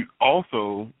 you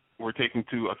also were taken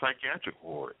to a psychiatric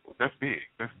ward. That's big.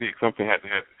 Something had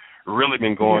really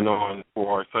been going on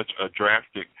for such a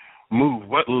drastic move.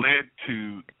 What led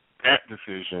to that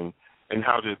decision, and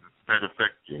how did that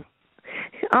affect you?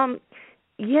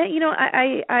 Yeah,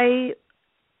 I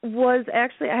was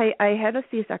actually I had a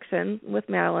C-section with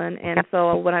Madeline, and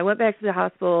so when I went back to the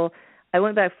hospital, I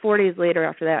went back 4 days later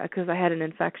after that because I had an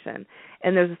infection.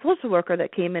 And there's a social worker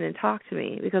that came in and talked to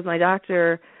me because my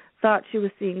doctor thought she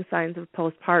was seeing signs of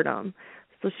postpartum.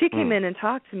 So she came in and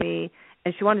talked to me,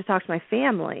 and she wanted to talk to my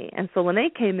family. And so when they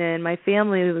came in, my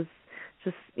family was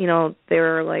just, they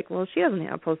were like, well, she doesn't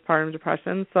have postpartum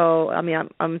depression. So, I mean,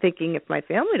 I'm thinking if my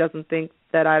family doesn't think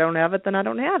that I don't have it, then I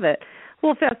don't have it.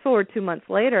 Well, fast forward 2 months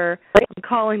later, I'm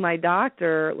calling my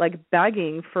doctor, like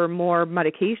begging for more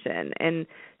medication. And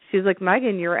she's like,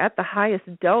 Megan, you're at the highest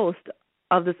dose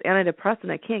of this antidepressant.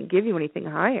 I can't give you anything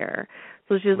higher.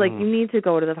 So she's like, you need to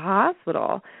go to the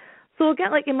hospital. So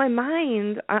again, like in my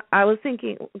mind, I was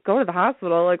thinking, go to the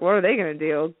hospital. Like, what are they going to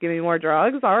do? Give me more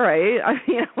drugs? All right. I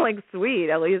mean, I'm like, sweet.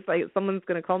 At least like someone's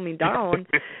going to calm me down.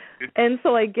 And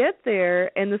so I get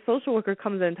there, and the social worker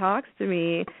comes in and talks to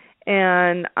me,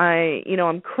 and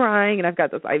I'm crying, and I've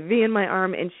got this IV in my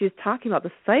arm, and she's talking about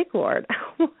the psych ward.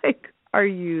 I'm like, are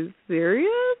you serious?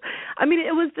 I mean,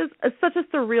 it was just such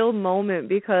a surreal moment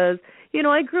because,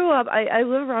 I grew up, I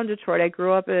live around Detroit. I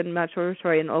grew up in Metro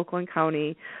Detroit in Oakland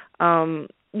County, and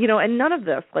none of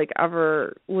this, like,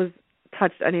 ever was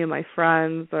touched any of my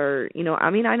friends or,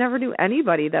 I never knew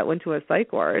anybody that went to a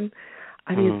psych ward.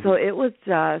 I mean, so it was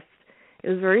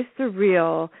very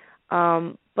surreal.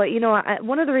 But,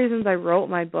 one of the reasons I wrote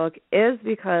my book is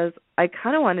because I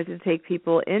kind of wanted to take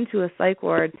people into a psych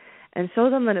ward and show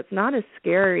them that it's not as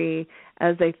scary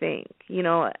as they think.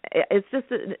 It's just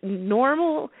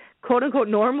normal, quote-unquote,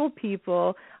 normal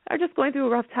people are just going through a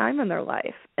rough time in their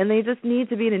life, and they just need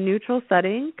to be in a neutral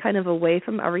setting, kind of away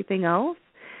from everything else,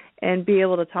 and be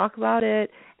able to talk about it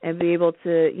and be able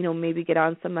to, maybe get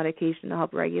on some medication to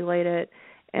help regulate it.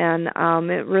 And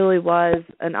it really was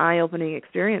an eye-opening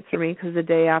experience for me because the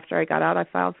day after I got out, I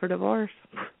filed for divorce.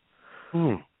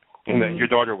 And that your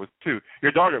daughter was too.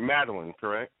 Your daughter, Madeline,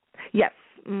 correct? Yes.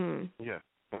 Yes.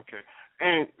 Okay.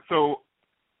 And so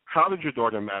how did your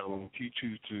daughter, Madeline, teach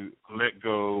you to let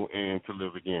go and to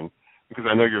live again? Because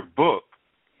I know your book,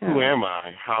 Who Am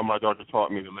I? How My Daughter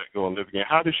Taught Me to Let Go and Live Again.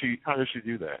 How did she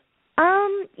do that?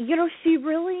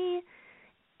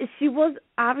 She was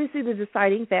obviously the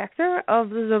deciding factor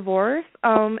of the divorce,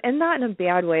 and not in a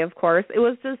bad way, of course. It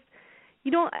was just,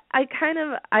 I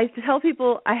tell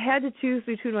people I had to choose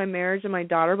between my marriage and my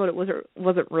daughter, but it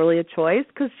wasn't really a choice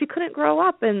because she couldn't grow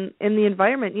up in the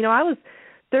environment. I was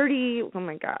 32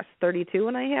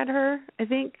 when I had her, I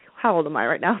think. How old am I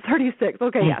right now? 36.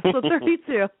 Okay, yeah, so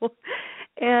 32.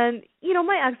 And,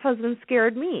 my ex-husband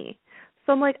scared me.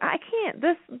 So I'm like, I can't,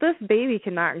 this baby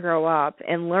cannot grow up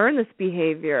and learn this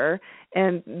behavior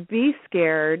and be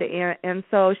scared. And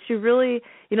so she really,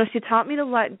 she taught me to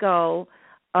let go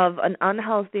of an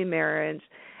unhealthy marriage.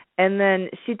 And then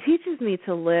she teaches me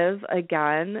to live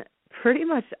again pretty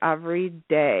much every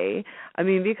day. I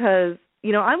mean, because,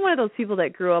 I'm one of those people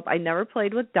that grew up, I never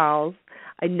played with dolls.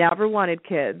 I never wanted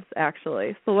kids,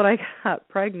 actually. So when I got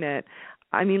pregnant,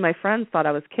 my friends thought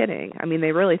I was kidding.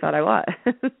 They really thought I was.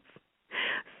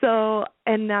 So,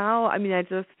 and now,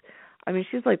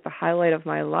 she's like the highlight of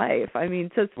my life.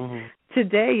 Just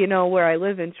today, where I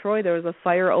live in Troy, there was a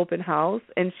fire open house,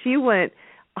 and she went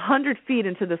 100 feet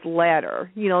into this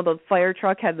ladder. The fire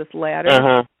truck had this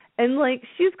ladder. And, like,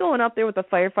 she's going up there with the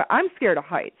firefighter. I'm scared of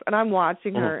heights, and I'm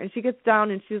watching her. And she gets down,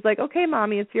 and she's like, okay,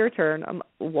 Mommy, it's your turn. I'm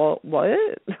what?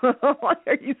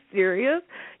 Are you serious?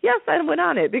 Yes, I went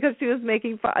on it because she was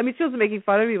making fun. She wasn't making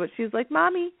fun of me, but she's like,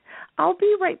 Mommy, I'll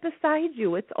be right beside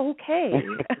you. It's okay.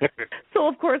 So,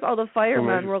 of course, all the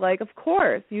firemen were like, of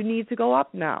course, you need to go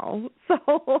up now.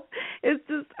 So it's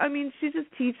just, she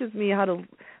just teaches me how to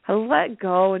let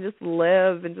go and just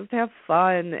live and just have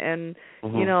fun. And,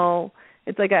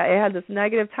 it's like I had this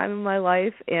negative time in my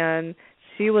life, and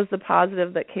she was the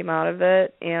positive that came out of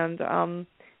it. And,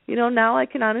 now I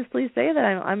can honestly say that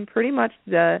I'm pretty much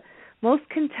the most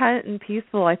content and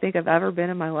peaceful I think I've ever been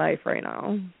in my life right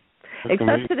now.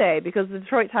 Except today, because the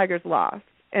Detroit Tigers lost,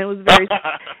 and it was very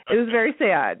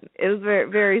sad. It was very,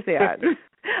 very sad.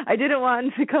 I didn't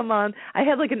want to come on. I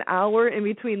had like an hour in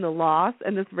between the loss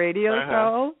and this radio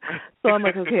show, so I'm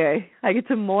like, okay, I get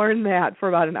to mourn that for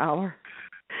about an hour.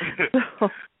 So,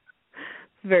 it's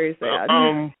very sad.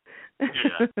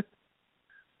 Yeah.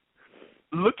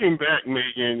 Looking back,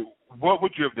 Megan, what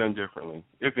would you have done differently,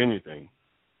 if anything?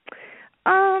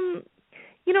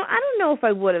 I don't know if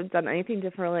I would have done anything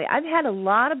differently. I've had a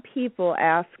lot of people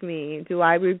ask me, do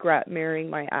I regret marrying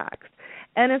my ex?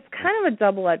 And it's kind of a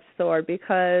double-edged sword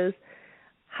because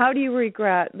how do you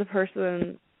regret the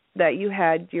person that you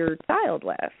had your child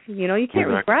with. You know, you can't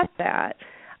Exactly. regret that.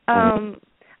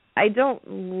 I don't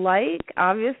like,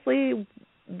 obviously,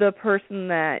 the person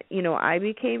that, you know, I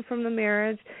became from the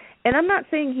marriage. And I'm not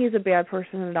saying he's a bad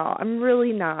person at all. I'm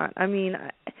really not. I mean,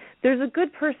 there's a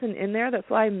good person in there. That's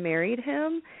why I married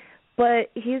him.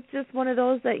 But he's just one of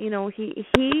those that, you know, he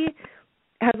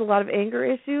has a lot of anger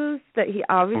issues that he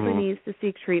obviously needs to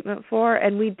seek treatment for.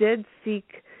 And we did seek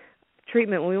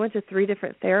treatment when we went to 3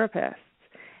 different therapists.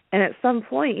 And at some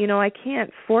point, you know, I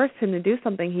can't force him to do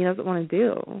something he doesn't want to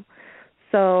do.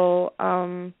 So,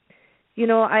 you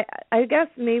know, I guess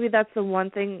maybe that's the one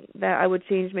thing that I would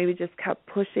change, maybe just kept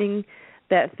pushing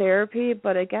that therapy.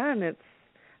 But again, it's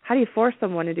how do you force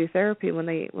someone to do therapy when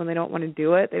they don't want to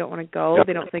do it, they don't want to go,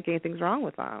 they don't think anything's wrong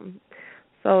with them.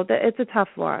 So it's a tough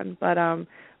one. But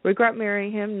regret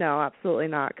marrying him? No, absolutely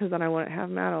not, because then I wouldn't have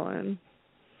Madeline.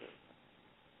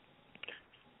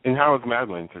 And how is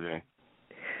Madeline today?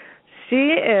 She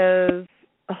is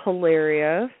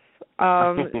hilarious.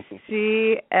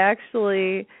 She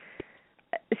actually,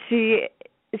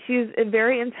 she's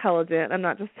very intelligent. I'm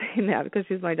not just saying that because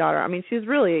she's my daughter. I mean, she's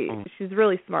really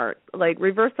smart. Like,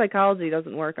 reverse psychology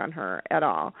doesn't work on her at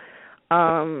all.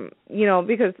 You know,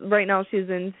 because right now she's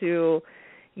into,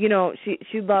 you know,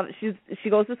 she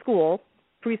goes to school,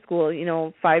 preschool, you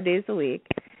know, 5 days a week,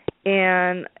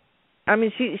 and I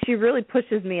mean, she really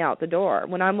pushes me out the door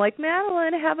when I'm like,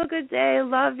 Madeline, have a good day,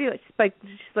 love you. She's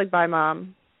like, bye,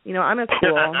 Mom. You know, I'm at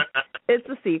school. It's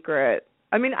a secret.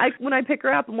 I mean, when I pick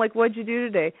her up, I'm like, what'd you do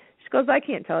today? She goes, I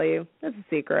can't tell you. It's a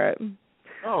secret.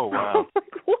 Oh, wow. I'm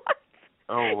like, what?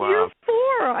 Oh, wow. You're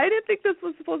 4. I didn't think this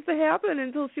was supposed to happen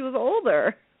until she was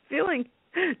older. Feeling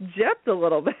gypped a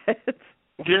little bit.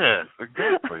 Yes,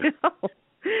 exactly.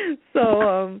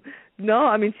 So, no,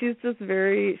 I mean, she's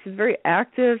very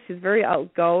active. She's very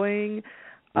outgoing.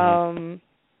 You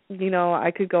know,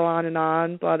 I could go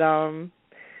on, but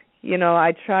you know,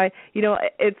 I try. You know,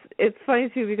 it's funny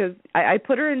too because I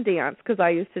put her in dance because I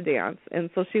used to dance,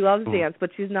 and so she loves dance, but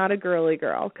she's not a girly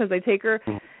girl because I take her.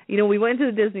 You know, we went to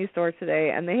the Disney store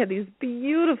today, and they had these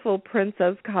beautiful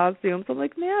princess costumes. I'm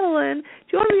like, Madeline, do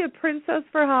you want to be a princess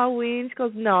for Halloween? She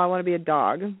goes, no, I want to be a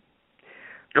dog.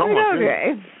 Oh, my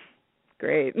okay.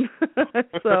 Great.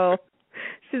 So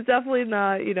she's definitely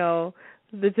not, you know,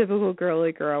 the typical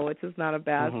girly girl, which is not a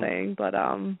bad thing. But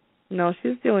no,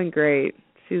 she's doing great.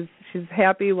 She's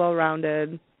happy,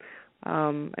 well-rounded,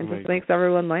 and just makes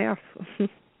everyone laugh.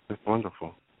 That's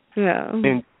wonderful. Yeah.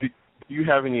 And do you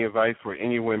have any advice for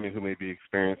any women who may be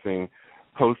experiencing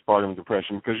postpartum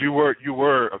depression? Because you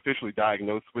were officially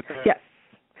diagnosed with that.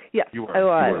 Yes, you were.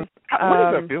 I was.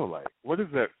 What does that feel like? What does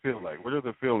that feel like? What are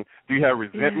the feelings? Do you have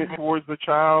resentment towards the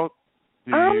child?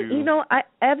 You know,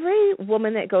 every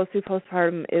woman that goes through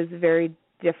postpartum is very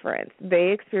different. They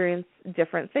experience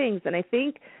different things, and I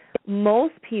think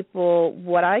most people,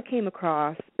 what I came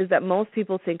across is that most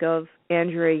people think of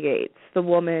Andrea Yates, the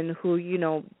woman who, you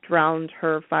know, drowned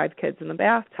her 5 kids in the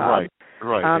bathtub,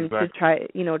 right, exactly. to try,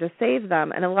 you know, to save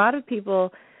them. And a lot of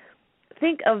people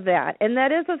think of that, and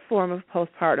that is a form of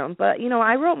postpartum. But, you know,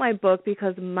 I wrote my book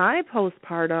because my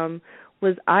postpartum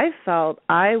was I felt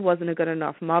I wasn't a good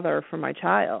enough mother for my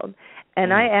child.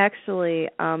 And I actually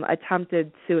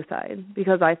attempted suicide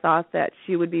because I thought that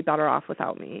she would be better off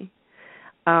without me.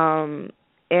 And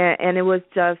it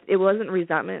wasn't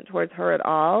resentment towards her at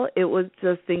all. It was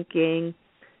just thinking,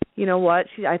 you know what,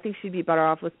 I think she'd be better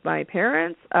off with my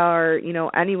parents or, you know,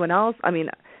 anyone else. I mean,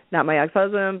 not my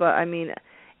ex-husband, but I mean,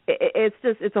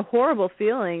 it's a horrible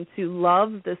feeling to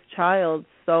love this child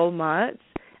so much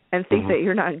and think that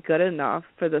you're not good enough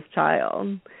for this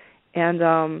child.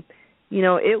 And, you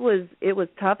know, it was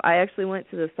tough. I actually went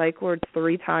to the psych ward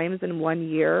 3 times in 1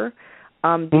 year.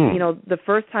 You know, the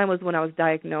first time was when I was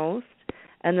diagnosed,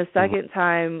 and the second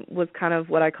time was kind of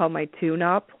what I call my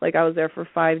tune-up. Like, I was there for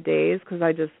 5 days because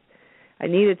I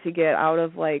needed to get out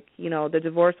of, like, you know, the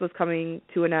divorce was coming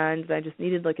to an end, and I just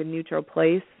needed, like, a neutral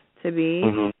place to be.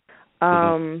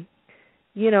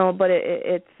 You know, but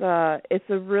it's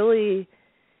a really...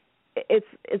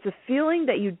 It's a feeling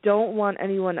that you don't want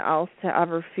anyone else to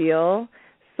ever feel.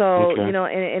 So, you know,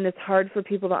 and it's hard for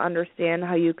people to understand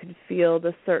how you could feel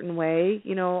this certain way,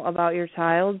 you know, about your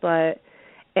child. But,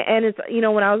 and it's, you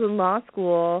know, when I was in law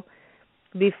school,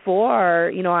 before,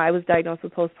 you know, I was diagnosed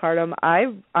with postpartum, I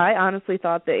honestly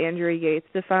thought that Andrea Yates'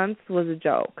 defense was a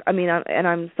joke. I mean,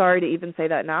 I'm sorry to even say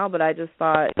that now, but I just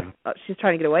thought she's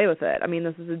trying to get away with it. I mean,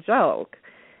 this is a joke.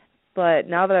 But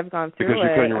now that I've gone through because you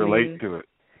couldn't relate to it.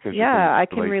 Yeah, I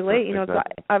can relate. You know,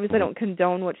 exactly. Obviously I don't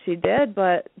condone what she did,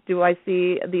 but do I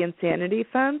see the insanity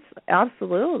fence?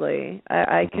 Absolutely.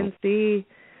 I can see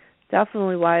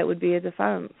definitely why it would be a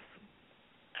defense.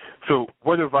 So,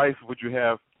 what advice would you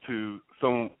have to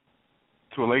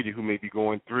a lady who may be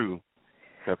going through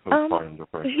that postpartum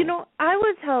depression? I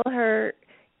would tell her,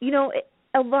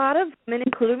 a lot of women,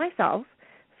 including myself,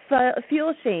 feel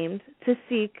ashamed to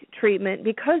seek treatment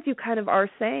because you kind of are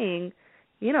saying,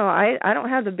 I don't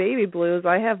have the baby blues.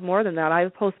 I have more than that. I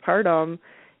have postpartum.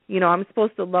 I'm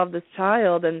supposed to love this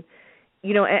child, and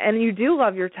and you do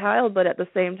love your child, but at the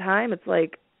same time, it's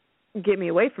like, get me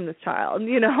away from this child.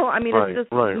 It's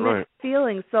just mixed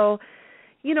feelings. So,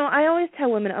 I always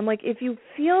tell women, I'm like, if you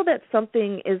feel that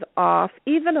something is off,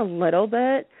 even a little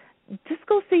bit, just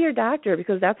go see your doctor,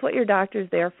 because that's what your doctor's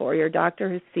there for. Your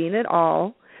doctor has seen it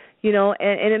all,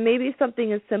 and it may be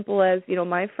something as simple as,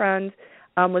 my friend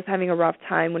was having a rough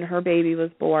time when her baby was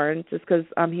born, just because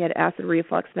he had acid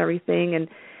reflux and everything,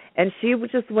 and she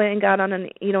just went and got on an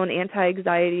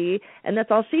anti-anxiety, and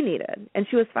that's all she needed, and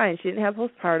she was fine. She didn't have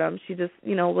postpartum. She just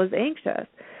was anxious.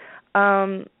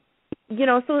 So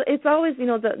it's always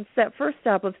that first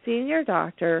step of seeing your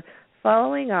doctor,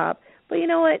 following up. But you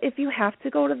know what? If you have to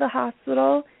go to the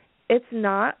hospital, it's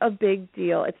not a big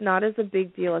deal. It's not as a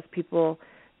big deal as people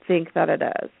think that it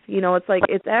is. It's like,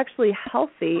 it's actually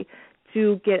healthy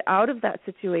to get out of that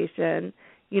situation.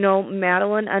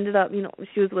 Madeline ended up,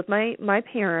 she was with my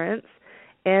parents,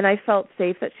 and I felt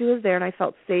safe that she was there, and I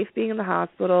felt safe being in the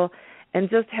hospital, and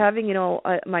just having,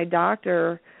 my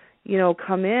doctor,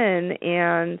 come in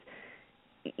and,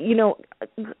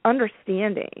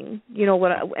 understanding,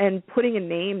 and putting a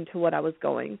name to what I was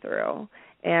going through,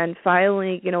 and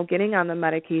finally, getting on the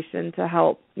medication to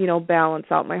help, balance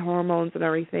out my hormones and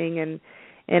everything, and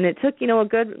it took, a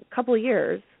good couple of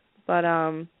years, but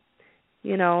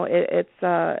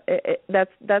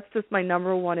that's just my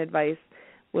number one advice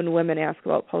when women ask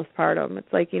about postpartum.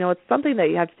 It's like, it's something that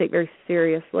you have to take very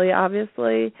seriously,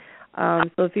 obviously.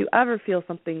 So if you ever feel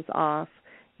something's off,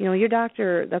 your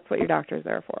doctor, that's what your doctor is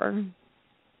there for.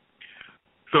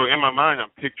 So in my mind, I'm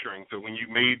picturing, so when you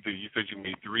said you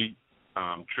made 3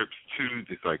 trips to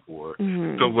the psych ward.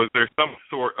 Mm-hmm. So was there some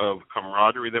sort of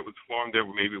camaraderie that was formed there,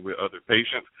 maybe with other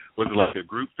patients? Was it like a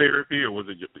group therapy, or was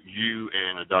it just you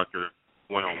and a doctor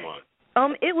one-on-one?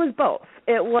 It was both.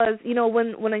 It was,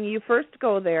 when you first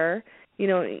go there,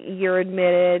 you're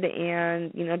admitted,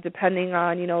 and, depending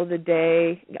on, the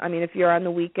day, if you're on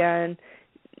the weekend,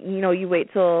 you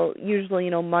wait till usually,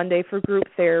 Monday for group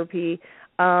therapy,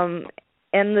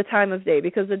 and the time of day,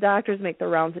 because the doctors make the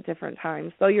rounds at different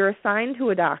times. So you're assigned to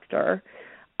a doctor.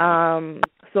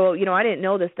 So, I didn't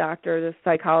know this doctor, this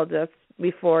psychologist,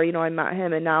 before, I met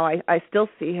him, and now I still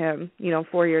see him,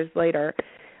 4 years later.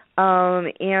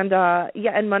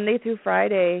 And Monday through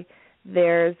Friday,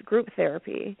 there's group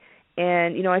therapy.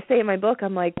 And, I say in my book,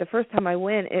 I'm like, the first time I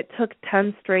went, it took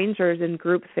 10 strangers in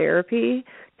group therapy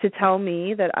to tell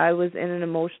me that I was in an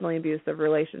emotionally abusive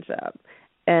relationship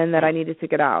and that I needed to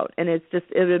get out. And it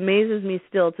amazes me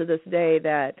still to this day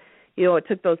that, it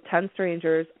took those 10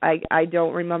 strangers. I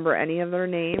don't remember any of their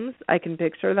names. I can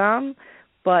picture them,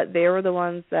 but they were the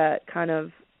ones that kind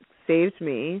of saved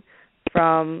me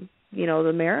from,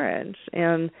 the marriage.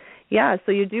 And,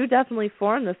 so you do definitely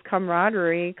form this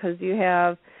camaraderie, because you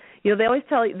have, they always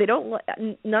tell you,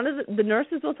 none of the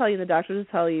nurses will tell you, and the doctors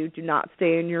will tell you, do not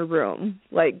stay in your room.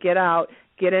 Like, get out,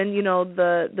 get in,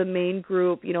 the main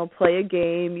group, play a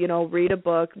game, read a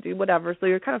book, do whatever. So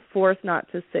you're kind of forced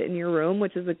not to sit in your room,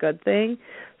 which is a good thing.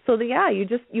 So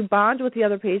you bond with the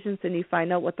other patients, and you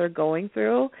find out what they're going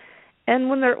through. And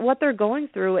what they're going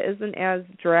through isn't as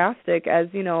drastic as,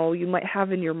 you might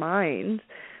have in your mind,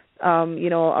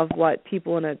 of what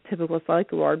people in a typical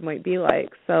psych ward might be like.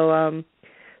 So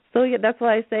that's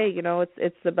why I say,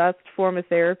 it's the best form of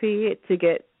therapy to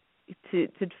get to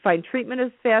find treatment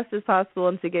as fast as possible,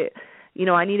 and to get,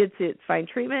 I needed to find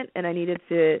treatment, and I needed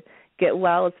to get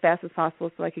well as fast as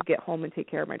possible so I could get home and take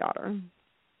care of my daughter.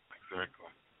 Exactly.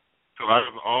 So out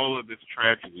of all of this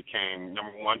tragedy came,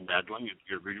 number one, Madeline,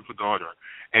 your beautiful daughter,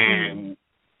 and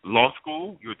law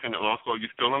school. You attended law school. Are you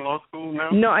still in law school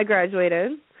now? No, I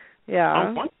graduated.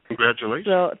 Yeah. Oh, congratulations.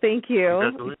 So thank you.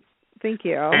 Congratulations. Thank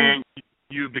you. And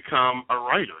you become a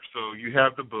writer. So you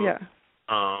have the book,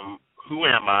 Who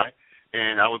Am I?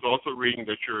 And I was also reading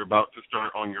that you're about to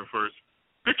start on your first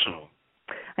fictional.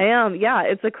 I am, yeah.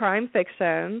 It's a crime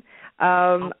fiction.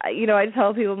 I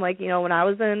tell people, I'm like, when I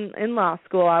was in law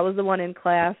school, I was the one in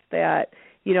class that,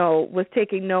 was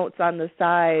taking notes on the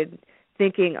side,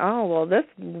 thinking, oh, well, this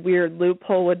weird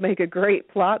loophole would make a great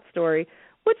plot story,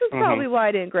 which is probably why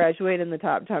I didn't graduate in the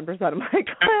top 10% of my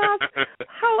class.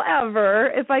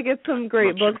 However, if I get some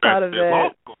great books out of it,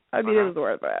 it was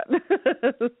worth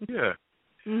it. Yeah.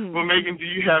 Mm-hmm. Well, Megan, do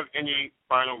you have any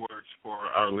final words for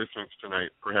our listeners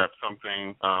tonight? Perhaps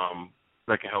something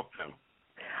that can help them?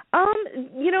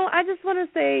 I just want to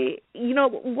say,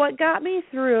 what got me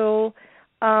through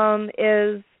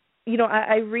is,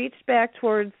 I reached back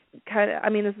towards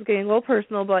this is getting a little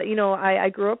personal, but, I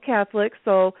grew up Catholic,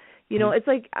 so, it's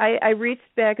like I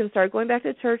reached back and started going back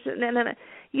to church, and then,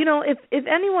 if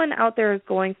anyone out there is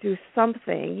going through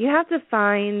something, you have to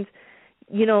find,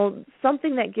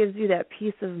 something that gives you that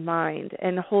peace of mind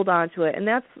and hold on to it. And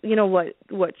that's,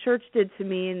 what church did to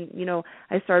me. And,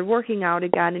 I started working out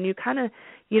again, and you kind of,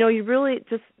 you really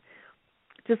just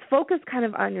focus kind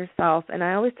of on yourself. And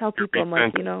I always tell people, I'm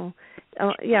like, I'm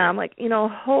like,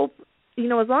 hope,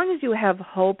 as long as you have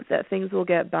hope that things will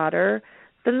get better,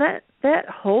 then that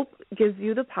hope gives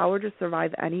you the power to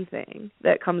survive anything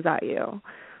that comes at you.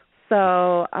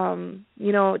 So,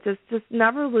 just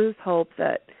never lose hope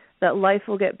that life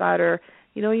will get better.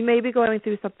 You may be going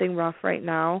through something rough right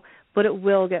now, but it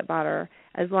will get better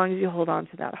as long as you hold on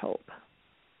to that hope.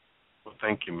 Well,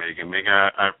 thank you, Megan. Megan,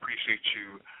 I appreciate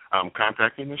you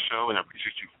contacting the show, and I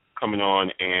appreciate you coming on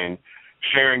and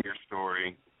sharing your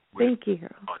story. Thank you.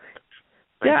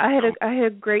 I had a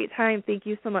great time. Thank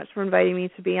you so much for inviting me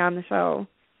to be on the show.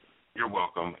 You're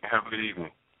welcome. Have a good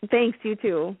evening. Thanks, you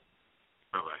too.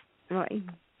 Bye-bye. Bye.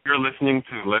 You're listening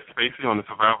to Let's Face It on the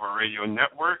Survivor Radio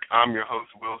Network. I'm your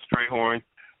host, Will Strayhorn.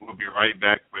 We'll be right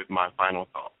back with my final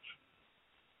thoughts.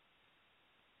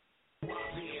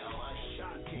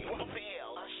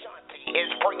 Is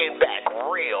bringing back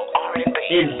real R&B.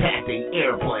 Impacting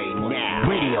airplay now.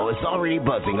 Radio is already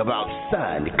buzzing about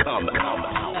Sun Come Out.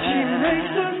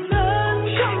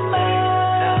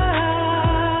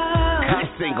 This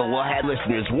single will have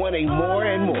listeners wanting more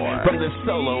and more. From the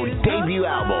solo debut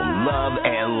album, Love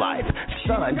and Life,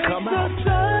 Sun Come Out.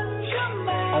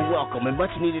 A welcome and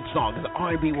much-needed song in the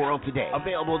R&B world today.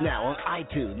 Available now on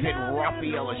iTunes at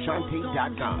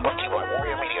RaphaelAshanti.com. Brought to you by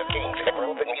Warrior Media Kings and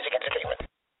Relevant Music Entertainment.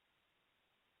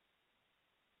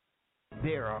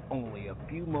 There are only a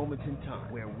few moments in time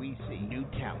where we see new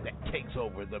talent that takes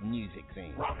over the music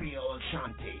scene. Raphael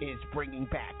Ashanti is bringing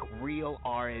back real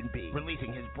R&B,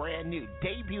 releasing his brand new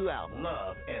debut album,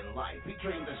 Love and Life,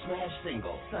 featuring the smash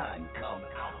single, Sun Come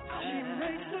Out.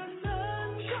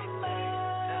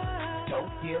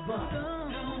 Don't give up.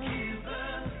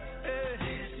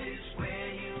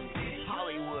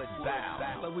 Hollywood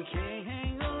bound. But we can't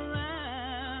hang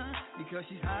around because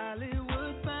she's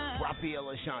Hollywood bound. Raphael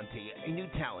Ashanti, a new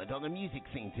talent on the music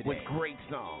scene today, with great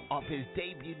songs off his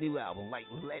debut new album like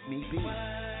Let Me Be.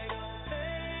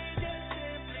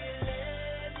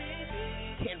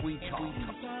 Can We Talk?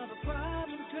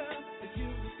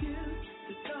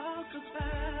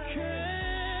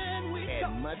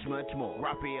 And much, much more.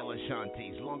 Raphael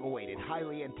Ashanti's long-awaited,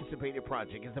 highly anticipated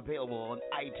project is available on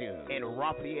iTunes and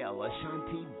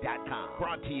RaphaelAshanti.com.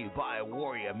 Brought to you by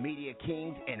Warrior Media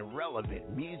Kings and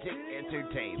Relevant Music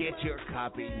Entertainment. Get your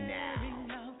copy now.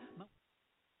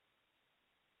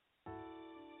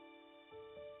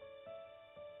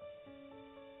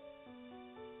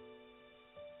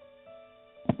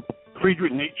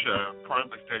 Friedrich Nietzsche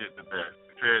probably said it the best.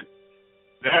 He said,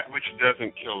 "That which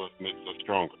doesn't kill us makes us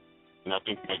stronger." And I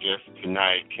think my guest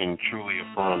tonight can truly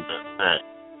affirm that fact.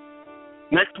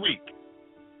 Next week,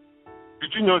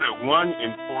 did you know that 1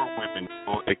 in 4 women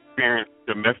will experience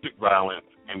domestic violence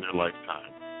in their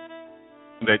lifetime?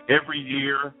 That every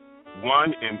year,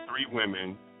 1 in 3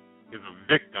 women is a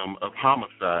victim of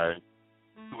homicide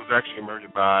who was actually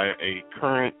murdered by a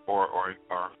current or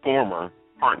former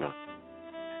partner.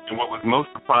 And what was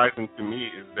most surprising to me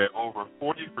is that over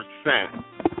 40%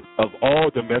 of all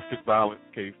domestic violence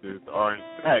cases are, in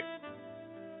fact,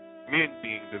 men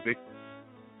being the victims.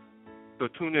 So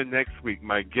tune in next week.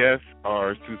 My guests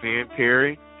are Suzanne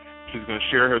Perry. She's going to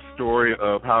share her story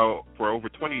of how, for over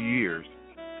 20 years,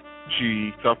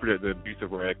 she suffered the abuse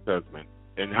of her ex-husband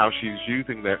and how she's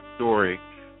using that story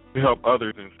to help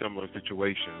others in similar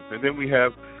situations. And then we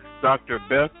have Dr.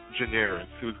 Beth Generis,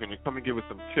 who's going to come and give us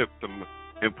some tips, some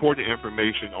important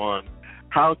information on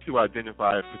how to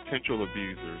identify potential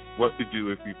abusers, what to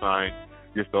do if you find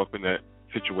yourself in that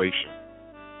situation.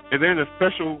 And then a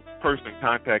special person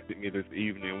contacted me this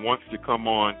evening and wants to come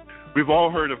on. We've all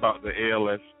heard about the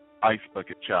ALS Ice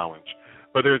Bucket Challenge,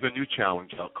 but there's a new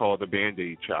challenge out called the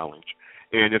Band-Aid Challenge,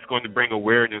 and it's going to bring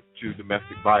awareness to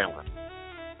domestic violence.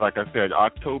 Like I said,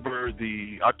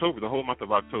 the whole month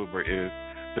of October is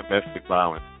Domestic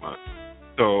Violence Month.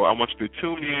 So I want you to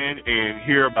tune in and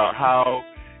hear about how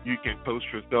you can post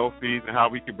your selfies and how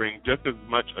we can bring just as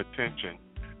much attention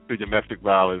to domestic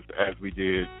violence as we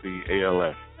did the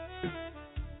ALS.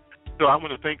 So I want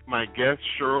to thank my guests,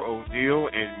 Cheryl O'Neal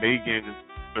and Megan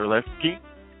Sterlesky.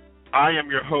 I am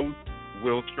your host,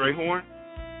 Will Strayhorn.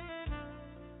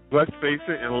 Let's face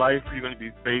it, in life you're going to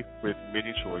be faced with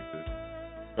many choices.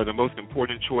 But the most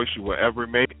important choice you will ever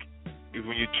make is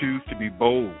when you choose to be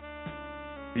bold,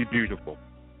 be beautiful.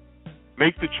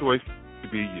 Make the choice to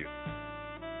be you.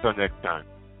 Until next time.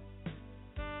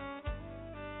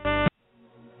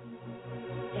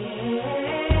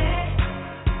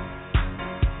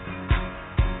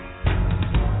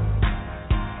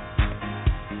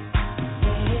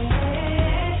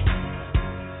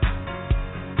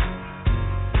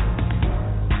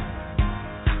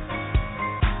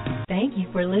 Thank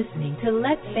you for listening to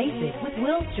Let's Face It with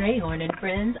Will Strayhorn and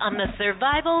friends on the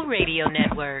Survival Radio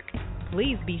Network.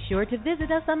 Please be sure to visit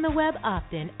us on the web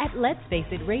often at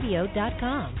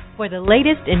letsfaceitradio.com for the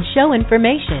latest in show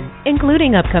information,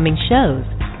 including upcoming shows,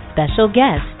 special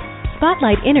guests,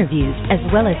 spotlight interviews, as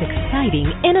well as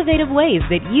exciting, innovative ways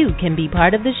that you can be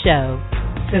part of the show.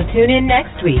 So tune in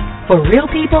next week for real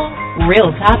people,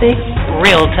 real topics,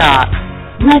 real talk.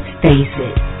 Let's face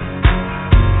it.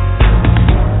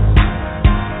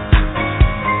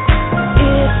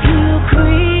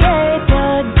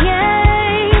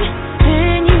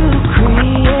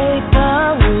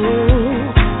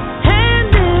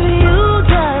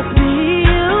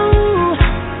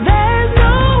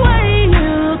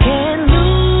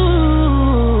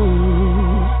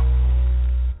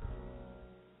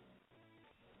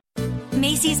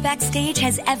 Macy's Backstage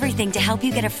has everything to help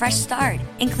you get a fresh start,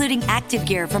 including active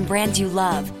gear from brands you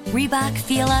love, Reebok,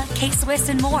 Fila, K-Swiss,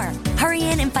 and more. Hurry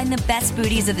in and find the best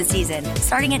booties of the season,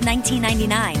 starting at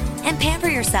 $19.99. And pamper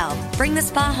yourself. Bring the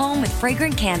spa home with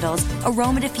fragrant candles,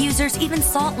 aroma diffusers, even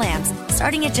salt lamps,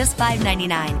 starting at just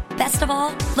 $5.99. Best of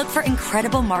all, look for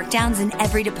incredible markdowns in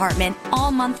every department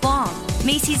all month long.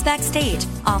 Macy's Backstage,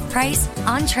 off price,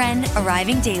 on trend,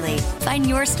 arriving daily. Find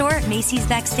your store at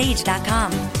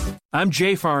macysbackstage.com. I'm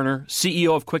Jay Farner,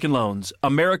 CEO of Quicken Loans,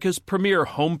 America's premier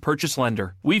home purchase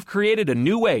lender. We've created a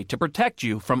new way to protect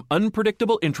you from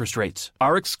unpredictable interest rates.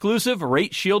 Our exclusive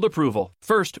Rate Shield approval.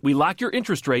 First, we lock your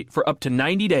interest rate for up to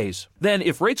 90 days. Then,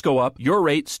 if rates go up, your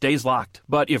rate stays locked.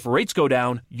 But if rates go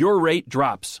down, your rate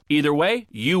drops. Either way,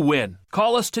 you win.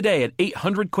 Call us today at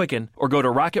 800-QUICKEN or go to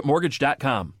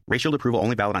rocketmortgage.com. Rate Shield approval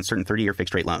only valid on certain 30-year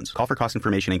fixed-rate loans. Call for cost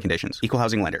information and conditions. Equal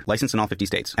housing lender. Licensed in all 50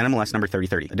 states. NMLS number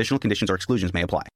 3030. Additional conditions or exclusions may apply.